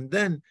from? And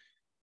then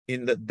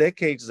in the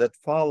decades that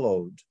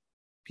followed,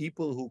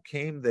 people who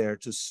came there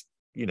to,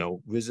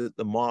 visit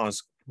the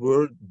mosque,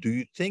 do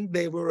you think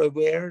they were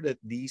aware that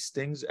these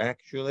things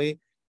actually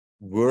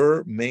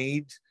were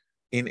made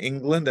in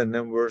England and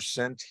then were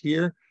sent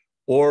here?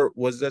 Or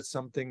was that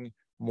something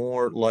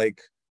more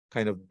like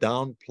kind of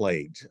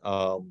downplayed?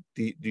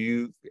 Do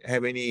you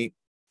have any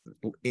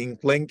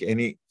inkling,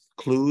 any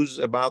clues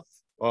about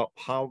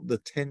how the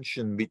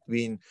tension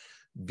between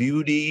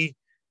beauty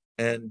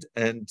and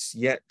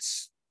yet,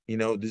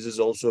 this is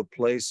also a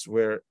place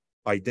where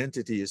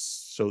identity is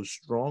so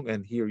strong,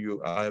 and here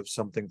I have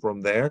something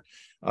from there.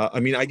 I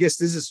mean, I guess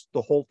this is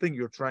the whole thing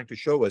you're trying to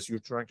show us. You're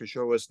trying to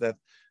show us that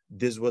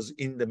this was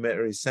in the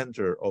very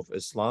center of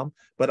Islam,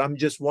 but I'm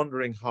just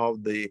wondering how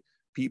the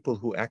people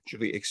who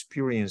actually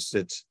experienced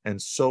it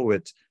and saw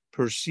it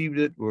perceived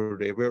it, were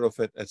they aware of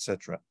it,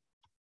 etc.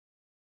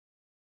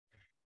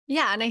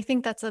 Yeah, and I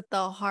think that's at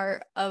the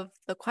heart of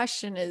the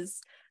question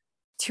is,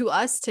 to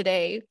us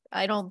today,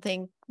 I don't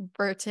think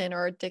Burton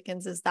or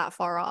Dickens is that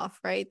far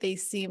off, right? They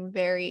seem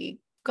very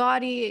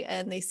gaudy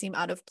and they seem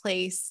out of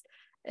place.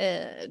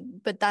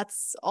 But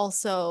that's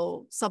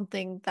also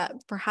something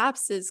that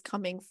perhaps is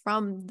coming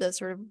from the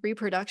sort of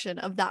reproduction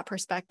of that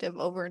perspective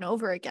over and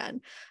over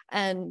again.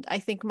 And I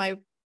think by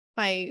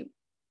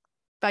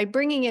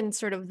bringing in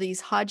sort of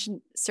these Hajj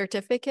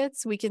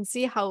certificates, we can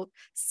see how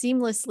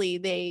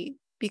seamlessly they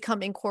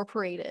become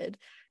incorporated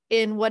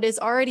in what is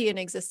already an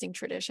existing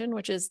tradition,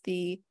 which is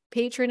the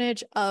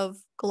patronage of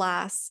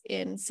glass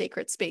in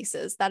sacred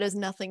spaces. That is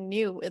nothing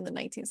new in the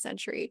 19th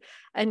century.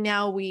 And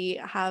now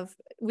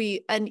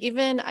and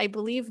even I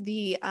believe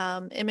the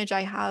image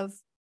I have,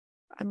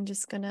 I'm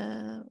just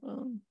gonna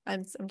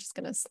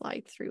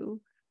slide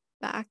through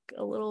back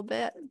a little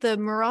bit. The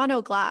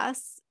Murano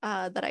glass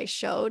that I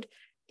showed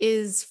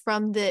is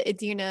from an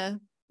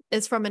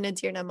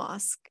Edirne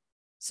mosque.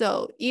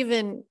 So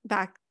even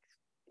back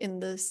in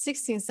the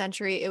 16th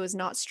century, it was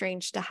not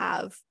strange to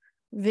have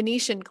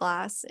Venetian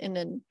glass in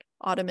an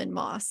Ottoman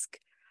mosque.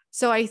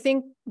 So I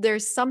think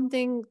there's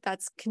something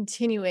that's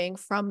continuing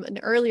from an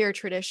earlier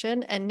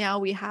tradition, and now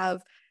we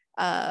have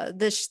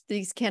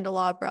these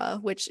candelabra,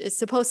 which is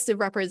supposed to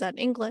represent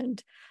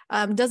England,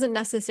 doesn't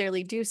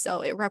necessarily do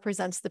so. It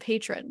represents the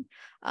patron.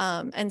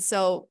 And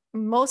so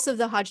most of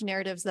the Hajj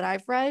narratives that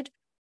I've read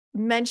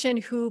mention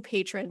who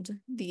patroned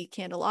the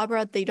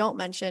candelabra. They don't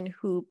mention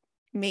who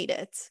made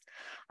it.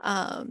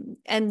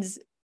 And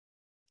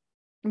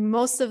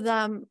most of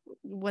them,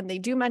 when they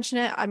do mention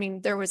it, I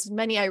mean, there was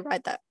many I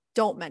read that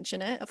don't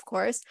mention it, of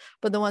course,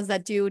 but the ones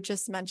that do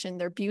just mention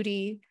their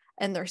beauty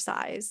and their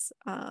size.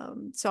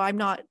 So I'm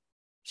not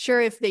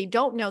sure if they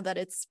don't know that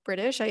it's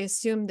British. I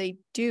assume they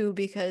do,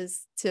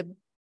 because to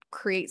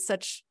create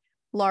such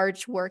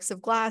large works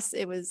of glass,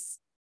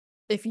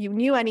 if you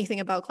knew anything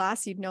about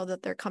glass, you'd know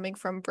that they're coming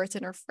from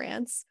Britain or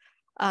France.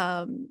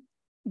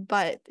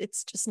 But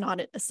it's just not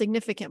a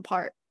significant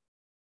part.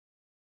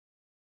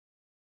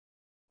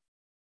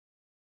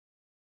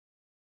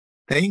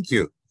 Thank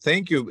you.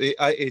 Thank you.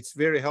 It's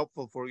very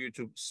helpful for you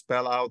to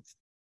spell out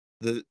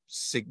the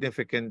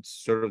significant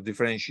sort of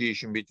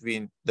differentiation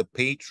between the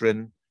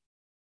patron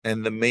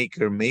and the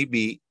maker.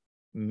 Maybe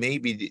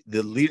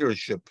the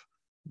leadership,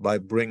 by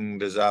bringing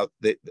this out,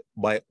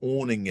 by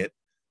owning it,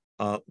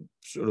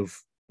 sort of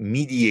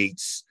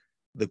mediates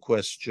the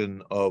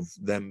question of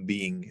them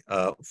being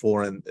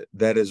foreign.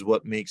 That is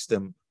what makes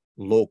them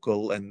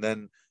local. And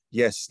then,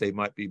 yes, they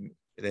might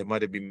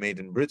have been made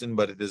in Britain,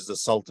 but it is the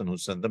Sultan who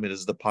sent them, it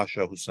is the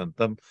Pasha who sent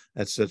them,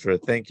 etc.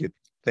 Thank you.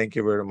 Thank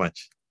you very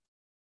much.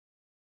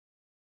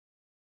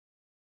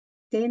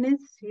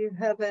 Deniz, you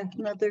have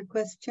another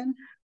question?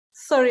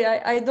 Sorry,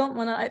 I don't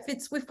want to,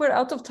 if we're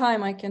out of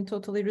time, I can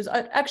totally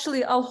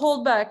actually, I'll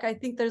hold back. I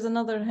think there's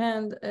another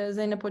hand.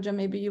 Zeynep Hoca,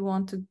 maybe you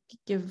want to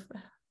give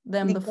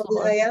them the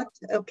floor. Hayat.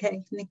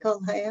 Okay,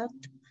 Nicole Hayat.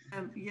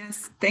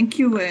 Yes, thank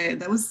you.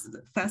 That was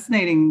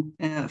fascinating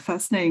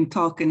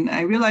talk. And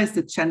I realized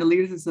that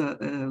chandeliers is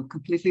a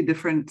completely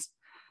different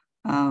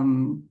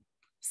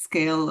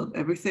scale of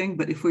everything.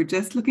 But if we're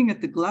just looking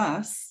at the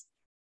glass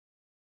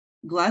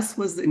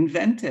was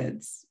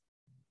invented,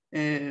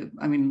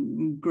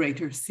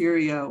 Greater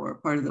Syria or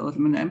part of the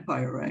Ottoman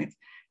Empire, right?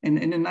 And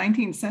in the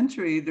 19th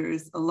century,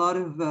 there's a lot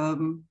of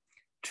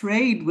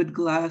trade with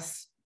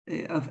glass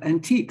of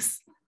antiques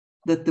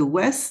that the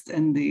West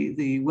and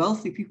the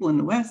wealthy people in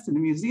the West and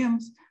the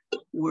museums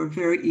were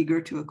very eager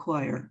to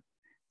acquire.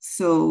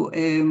 So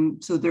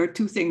there are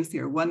two things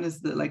here. One is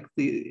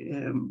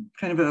kind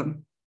of a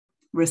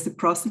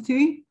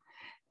reciprocity.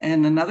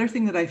 And another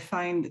thing that I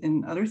find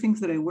in other things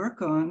that I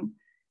work on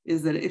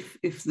is that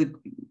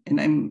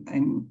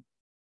I'm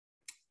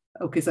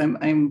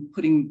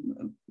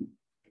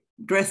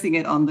dressing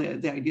it on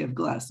the idea of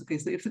glass. Okay,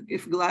 so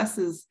if glass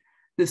is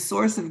the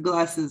source of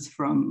glass is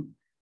from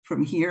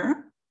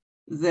here,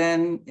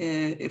 then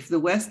if the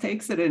West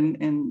takes it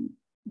and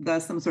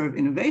does some sort of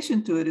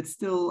innovation to it, it's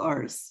still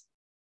ours.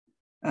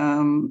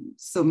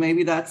 So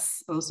maybe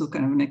that's also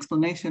kind of an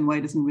explanation why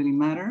it doesn't really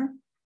matter,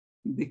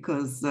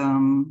 because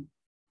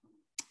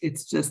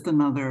it's just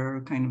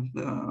another kind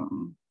of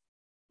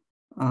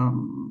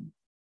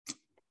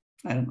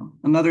I don't know,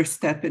 another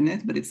step in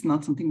it, but it's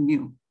not something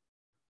new.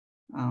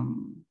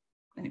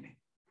 Anyway,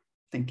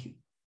 thank you.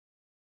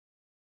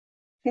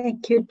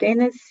 Thank you.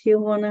 Deniz, you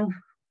want to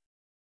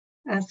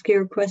ask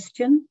your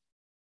question?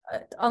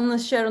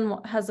 Unless Sharon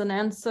has an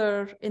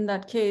answer in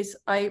that case,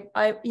 Sharon,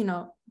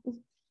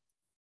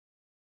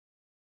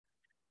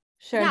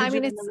 yeah, I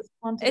mean,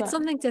 it's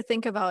something to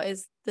think about,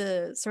 is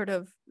the sort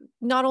of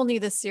not only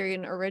the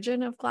Syrian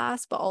origin of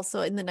glass, but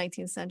also in the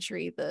 19th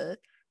century, the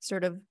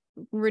sort of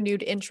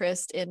renewed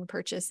interest in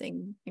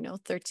purchasing,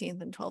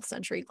 13th and 12th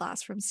century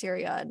glass from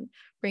Syria and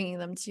bringing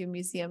them to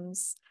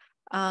museums.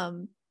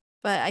 But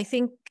I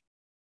think,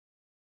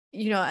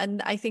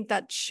 and I think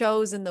that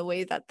shows in the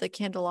way that the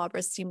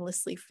candelabra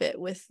seamlessly fit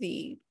with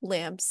the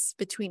lamps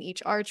between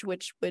each arch,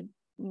 which would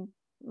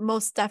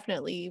most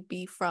definitely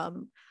be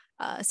from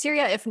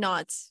Syria, if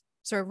not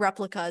sort of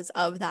replicas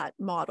of that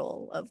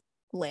model of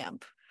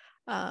lamp.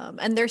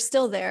 And they're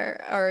still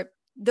there,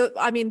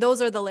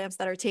 those are the lamps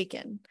that are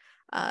taken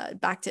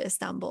back to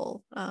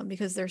Istanbul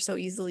because they're so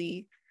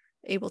easily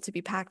able to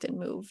be packed and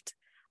moved.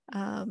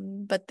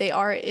 But they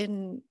are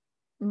in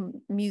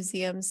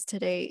museums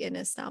today in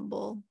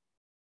Istanbul.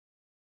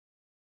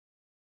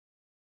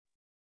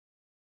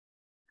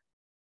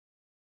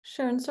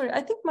 Sharon, sorry,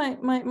 I think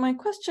my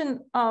question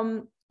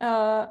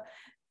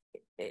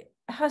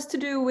has to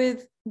do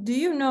with, do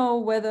you know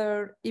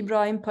whether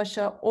Ibrahim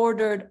Pasha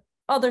ordered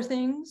other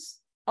things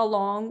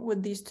along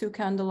with these two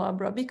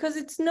candelabra? Because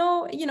it's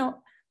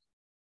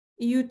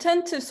you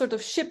tend to sort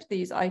of ship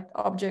these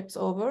objects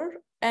over,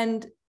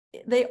 and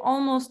they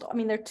almost,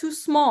 they're too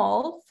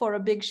small for a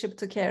big ship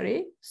to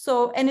carry.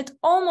 So, and it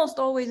almost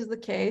always is the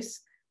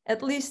case,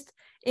 at least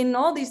in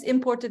all these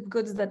imported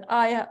goods that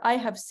I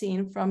have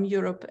seen from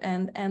Europe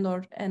and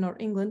or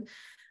England,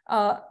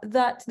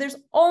 that there's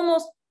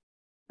almost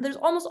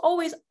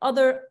always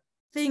other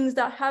things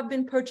that have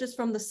been purchased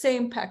from the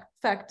same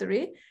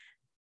factory,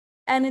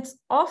 and it's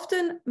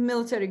often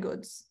military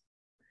goods.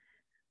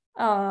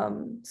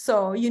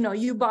 So,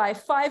 you buy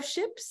 5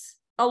 ships.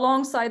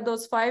 Alongside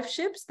those 5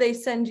 ships, they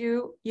send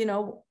you,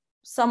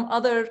 some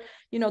other,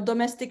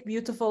 domestic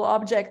beautiful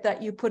object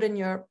that you put in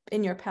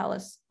your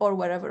palace or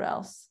wherever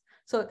else.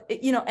 So,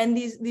 and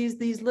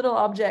these little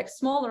objects,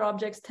 smaller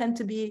objects, tend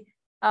to be,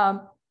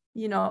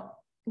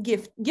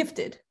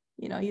 gifted.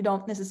 You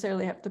don't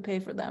necessarily have to pay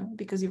for them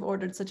because you've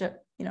ordered such a,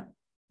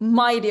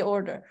 mighty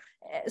order.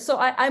 So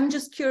I'm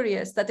just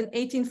curious that in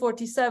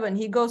 1847,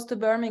 he goes to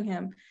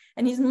Birmingham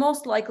and he's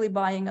most likely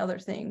buying other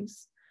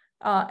things,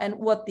 and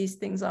what these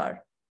things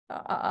are.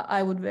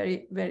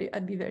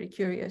 I'd be very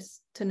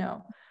curious to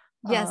know.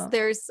 Yes,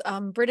 there's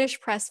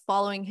British press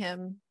following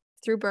him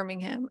through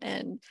Birmingham,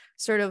 and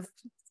sort of,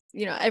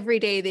 every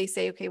day they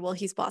say, okay, well,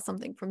 he's bought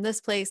something from this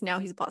place. Now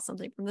he's bought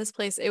something from this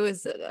place. It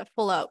was a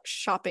full out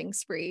shopping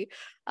spree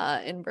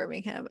in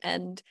Birmingham.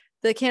 And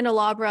the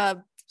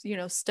candelabra,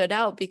 stood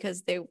out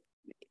because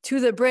to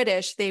the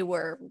British, they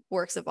were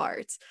works of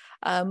art.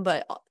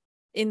 But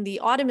in the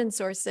Ottoman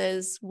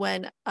sources,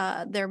 when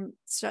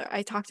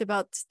I talked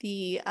about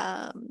the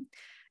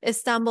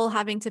Istanbul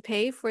having to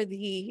pay for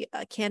the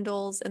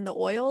candles and the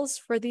oils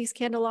for these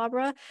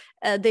candelabra,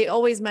 they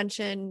always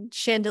mention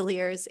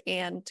chandeliers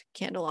and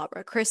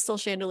candelabra, crystal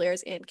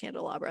chandeliers and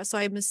candelabra. So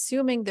I'm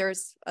assuming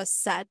there's a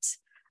set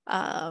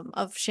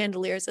of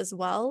chandeliers as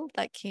well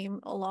that came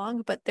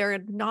along, but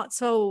they're not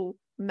so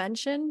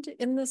mentioned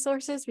in the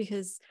sources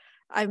because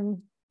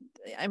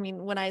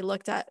when I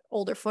looked at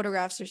older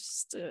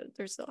photographs,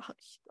 there's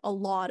a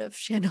lot of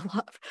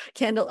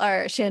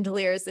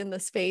chandeliers in the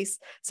space,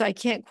 so I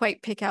can't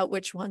quite pick out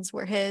which ones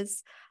were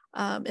his.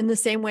 In the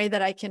same way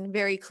that I can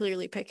very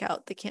clearly pick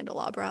out the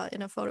candelabra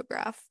in a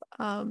photograph.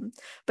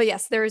 But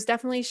yes, there is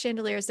definitely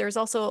chandeliers. There's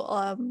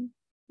also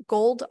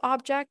gold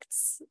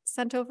objects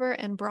sent over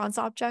and bronze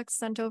objects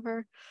sent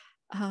over.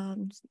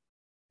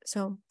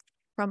 So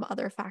from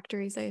other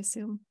factories, I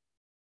assume.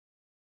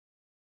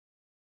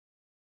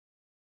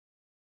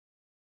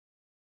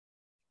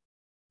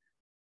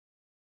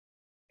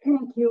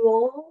 Thank you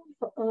all.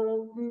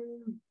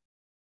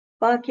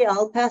 Baki,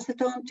 I'll pass it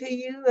on to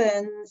you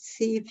and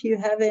see if you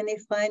have any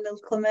final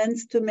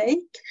comments to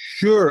make.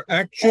 Sure.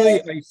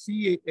 Actually, I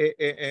see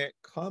a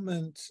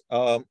comment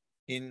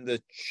in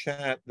the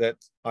chat that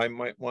I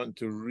might want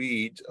to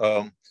read.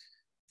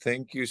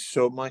 Thank you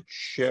so much,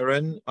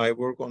 Sharon. I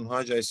work on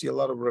Hajj. I see a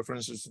lot of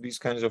references to these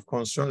kinds of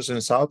concerns in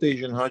South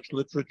Asian Hajj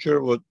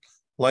literature. Would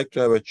like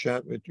to have a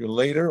chat with you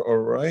later. All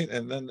right.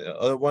 And then the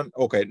other one.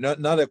 Okay,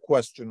 not a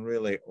question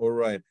really. All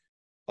right.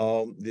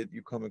 Did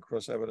you come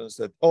across evidence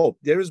that,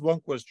 there is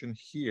one question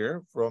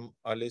here from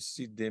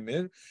Alessi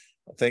Demir.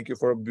 Thank you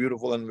for a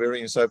beautiful and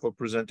very insightful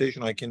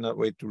presentation. I cannot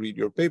wait to read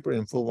your paper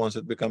in full once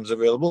it becomes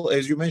available.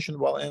 As you mentioned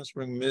while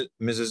answering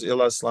Mrs.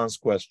 Ilaslan's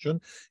question,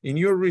 in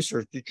your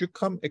research, did you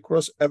come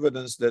across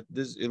evidence that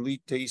this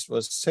elite taste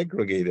was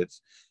segregated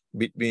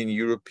between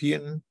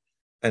European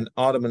and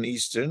Ottoman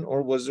Eastern,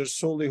 or was there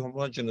solely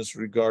homogeneous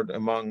regard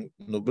among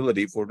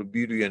nobility for the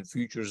beauty and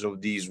features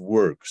of these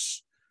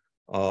works?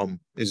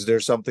 Is there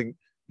something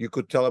you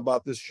could tell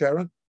about this,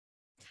 Sharon?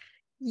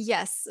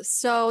 Yes.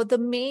 So the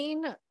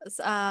main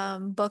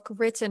book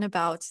written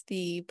about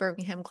the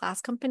Birmingham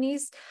glass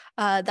companies,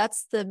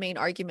 that's the main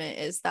argument,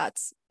 is that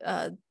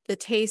the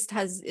taste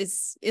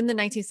is in the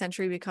 19th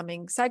century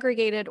becoming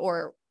segregated,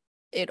 or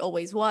it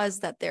always was,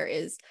 that there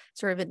is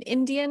sort of an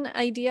Indian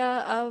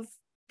idea of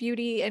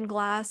beauty and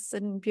glass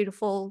and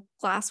beautiful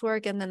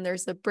glasswork, and then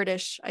there's the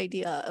British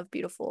idea of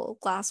beautiful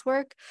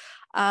glasswork.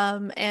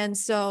 And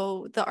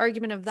so the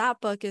argument of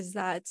that book is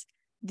that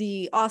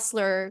the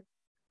Osler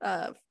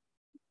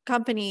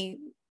company,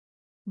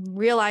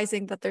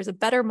 realizing that there's a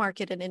better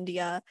market in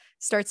India,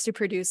 starts to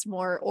produce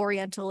more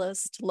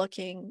Orientalist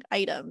looking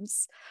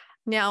items.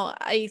 Now,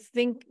 I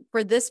think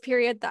for this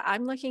period that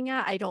I'm looking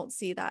at, I don't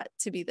see that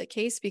to be the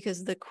case,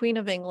 because the Queen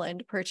of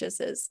England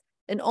purchases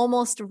an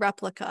almost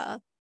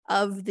replica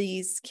of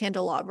these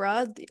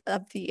candelabra,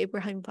 of the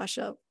Ibrahim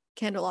Pasha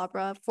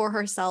candelabra, for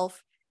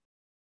herself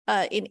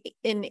in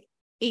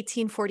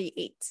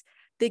 1848.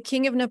 The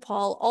King of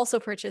Nepal also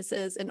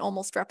purchases an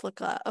almost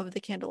replica of the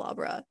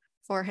candelabra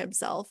for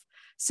himself.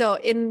 So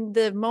in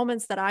the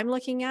moments that I'm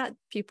looking at,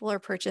 people are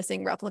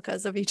purchasing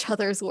replicas of each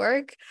other's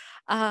work.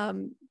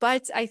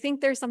 But I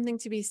think there's something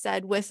to be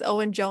said with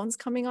Owen Jones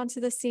coming onto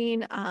the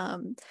scene,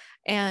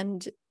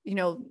 and, you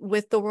know,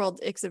 with the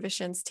world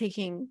exhibitions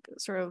taking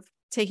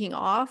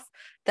off,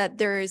 that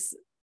there's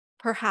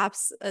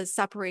perhaps a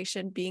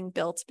separation being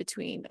built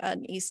between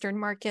an Eastern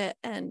market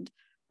and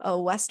a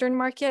Western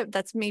market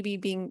that's maybe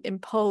being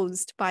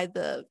imposed by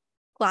the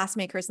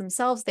glassmakers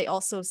themselves. They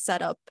also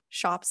set up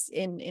shops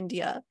in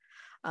India,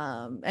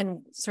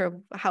 and sort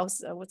of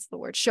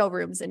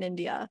showrooms in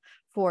India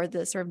for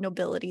the sort of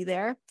nobility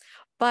there.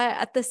 But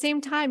at the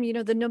same time, you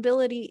know, the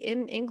nobility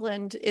in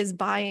England is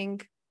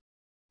buying,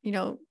 you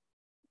know,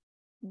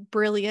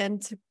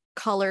 brilliant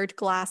colored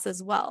glass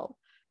as well.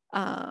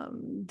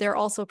 They're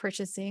also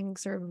purchasing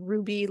sort of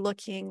ruby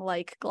looking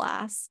like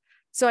glass.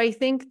 So I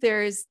think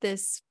there's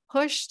this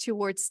push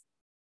towards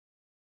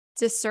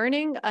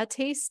discerning a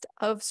taste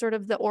of sort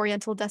of the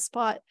Oriental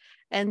despot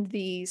and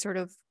the sort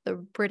of the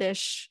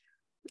British,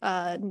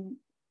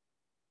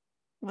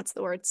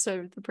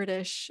 So the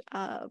British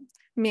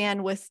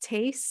man with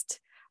taste.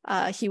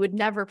 He would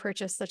never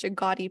purchase such a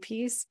gaudy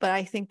piece, but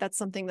I think that's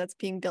something that's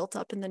being built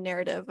up in the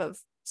narrative of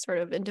sort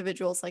of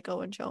individuals like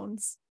Owen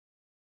Jones.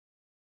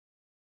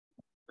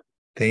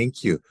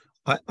 Thank you.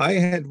 I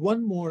had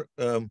one more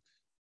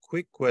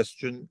quick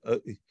question.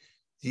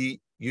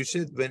 You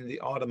said when the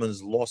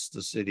Ottomans lost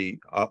the city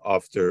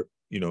after,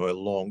 you know, a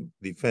long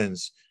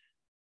defense,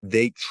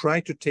 they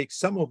tried to take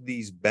some of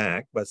these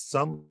back, but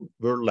some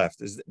were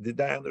left. Did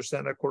I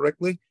understand that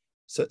correctly?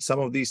 So some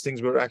of these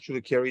things were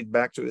actually carried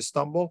back to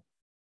Istanbul?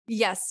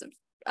 Yes.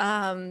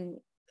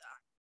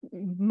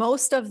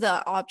 Most of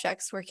the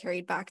objects were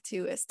carried back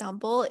to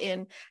Istanbul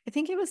in, I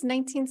think it was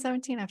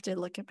 1917. I have to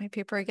look at my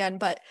paper again,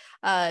 but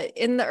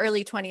in the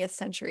early 20th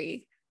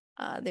century,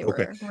 they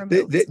were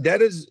removed.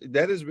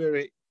 That is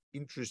very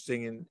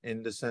interesting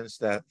in the sense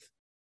that,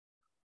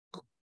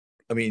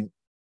 I mean,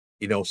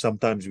 you know,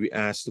 sometimes we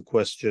ask the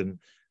question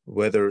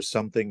whether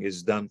something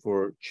is done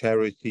for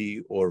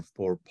charity or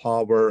for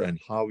power, and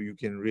how you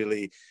can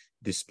really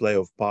display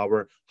of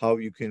power, how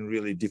you can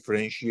really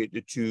differentiate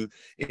the two.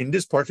 In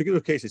this particular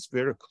case, it's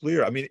very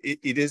clear. I mean,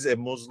 it is a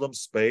Muslim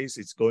space.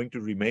 It's going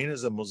to remain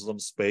as a Muslim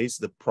space.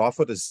 The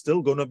Prophet is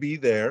still going to be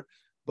there,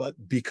 but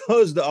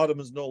because the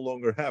Ottomans no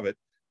longer have it,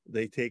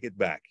 they take it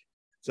back.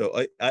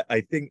 So I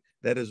think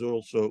that is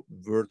also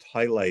worth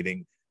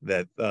highlighting,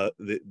 that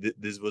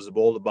this was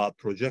all about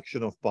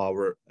projection of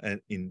power and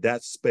in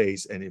that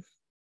space. And if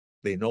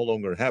they no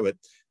longer have it,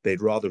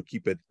 they'd rather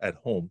keep it at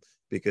home,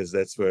 because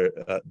that's where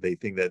they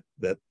think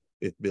that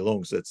it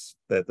belongs.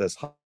 That's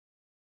how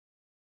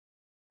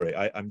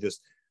I'm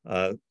just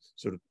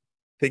sort of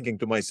thinking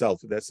to myself,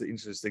 that's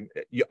interesting.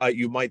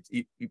 You might,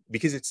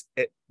 because it's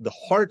at the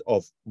heart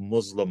of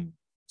Muslim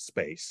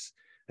space.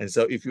 And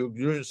so if you're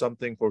doing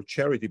something for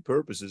charity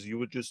purposes, you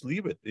would just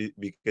leave it,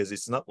 because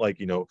it's not like,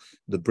 you know,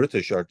 the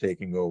British are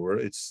taking over.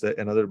 It's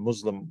another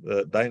Muslim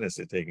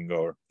dynasty taking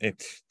over. And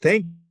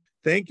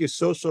thank you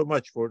so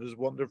much for this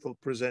wonderful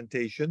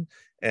presentation.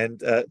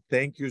 And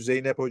thank you,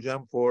 Zeynep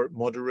Hocam, for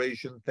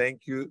moderation.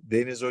 Thank you,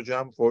 Deniz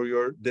Hocam, for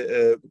your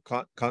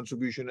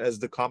contribution as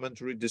the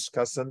commentary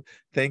discussant.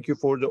 Thank you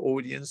for the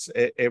audience,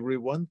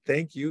 everyone.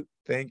 Thank you.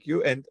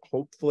 And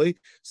hopefully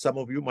some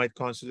of you might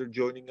consider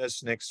joining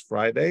us next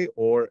Friday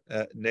or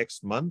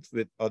next month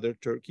with other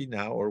Turkey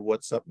Now or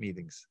WhatsApp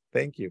meetings.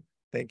 Thank you.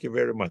 Thank you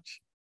very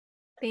much.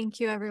 Thank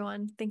you,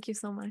 everyone. Thank you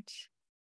so much.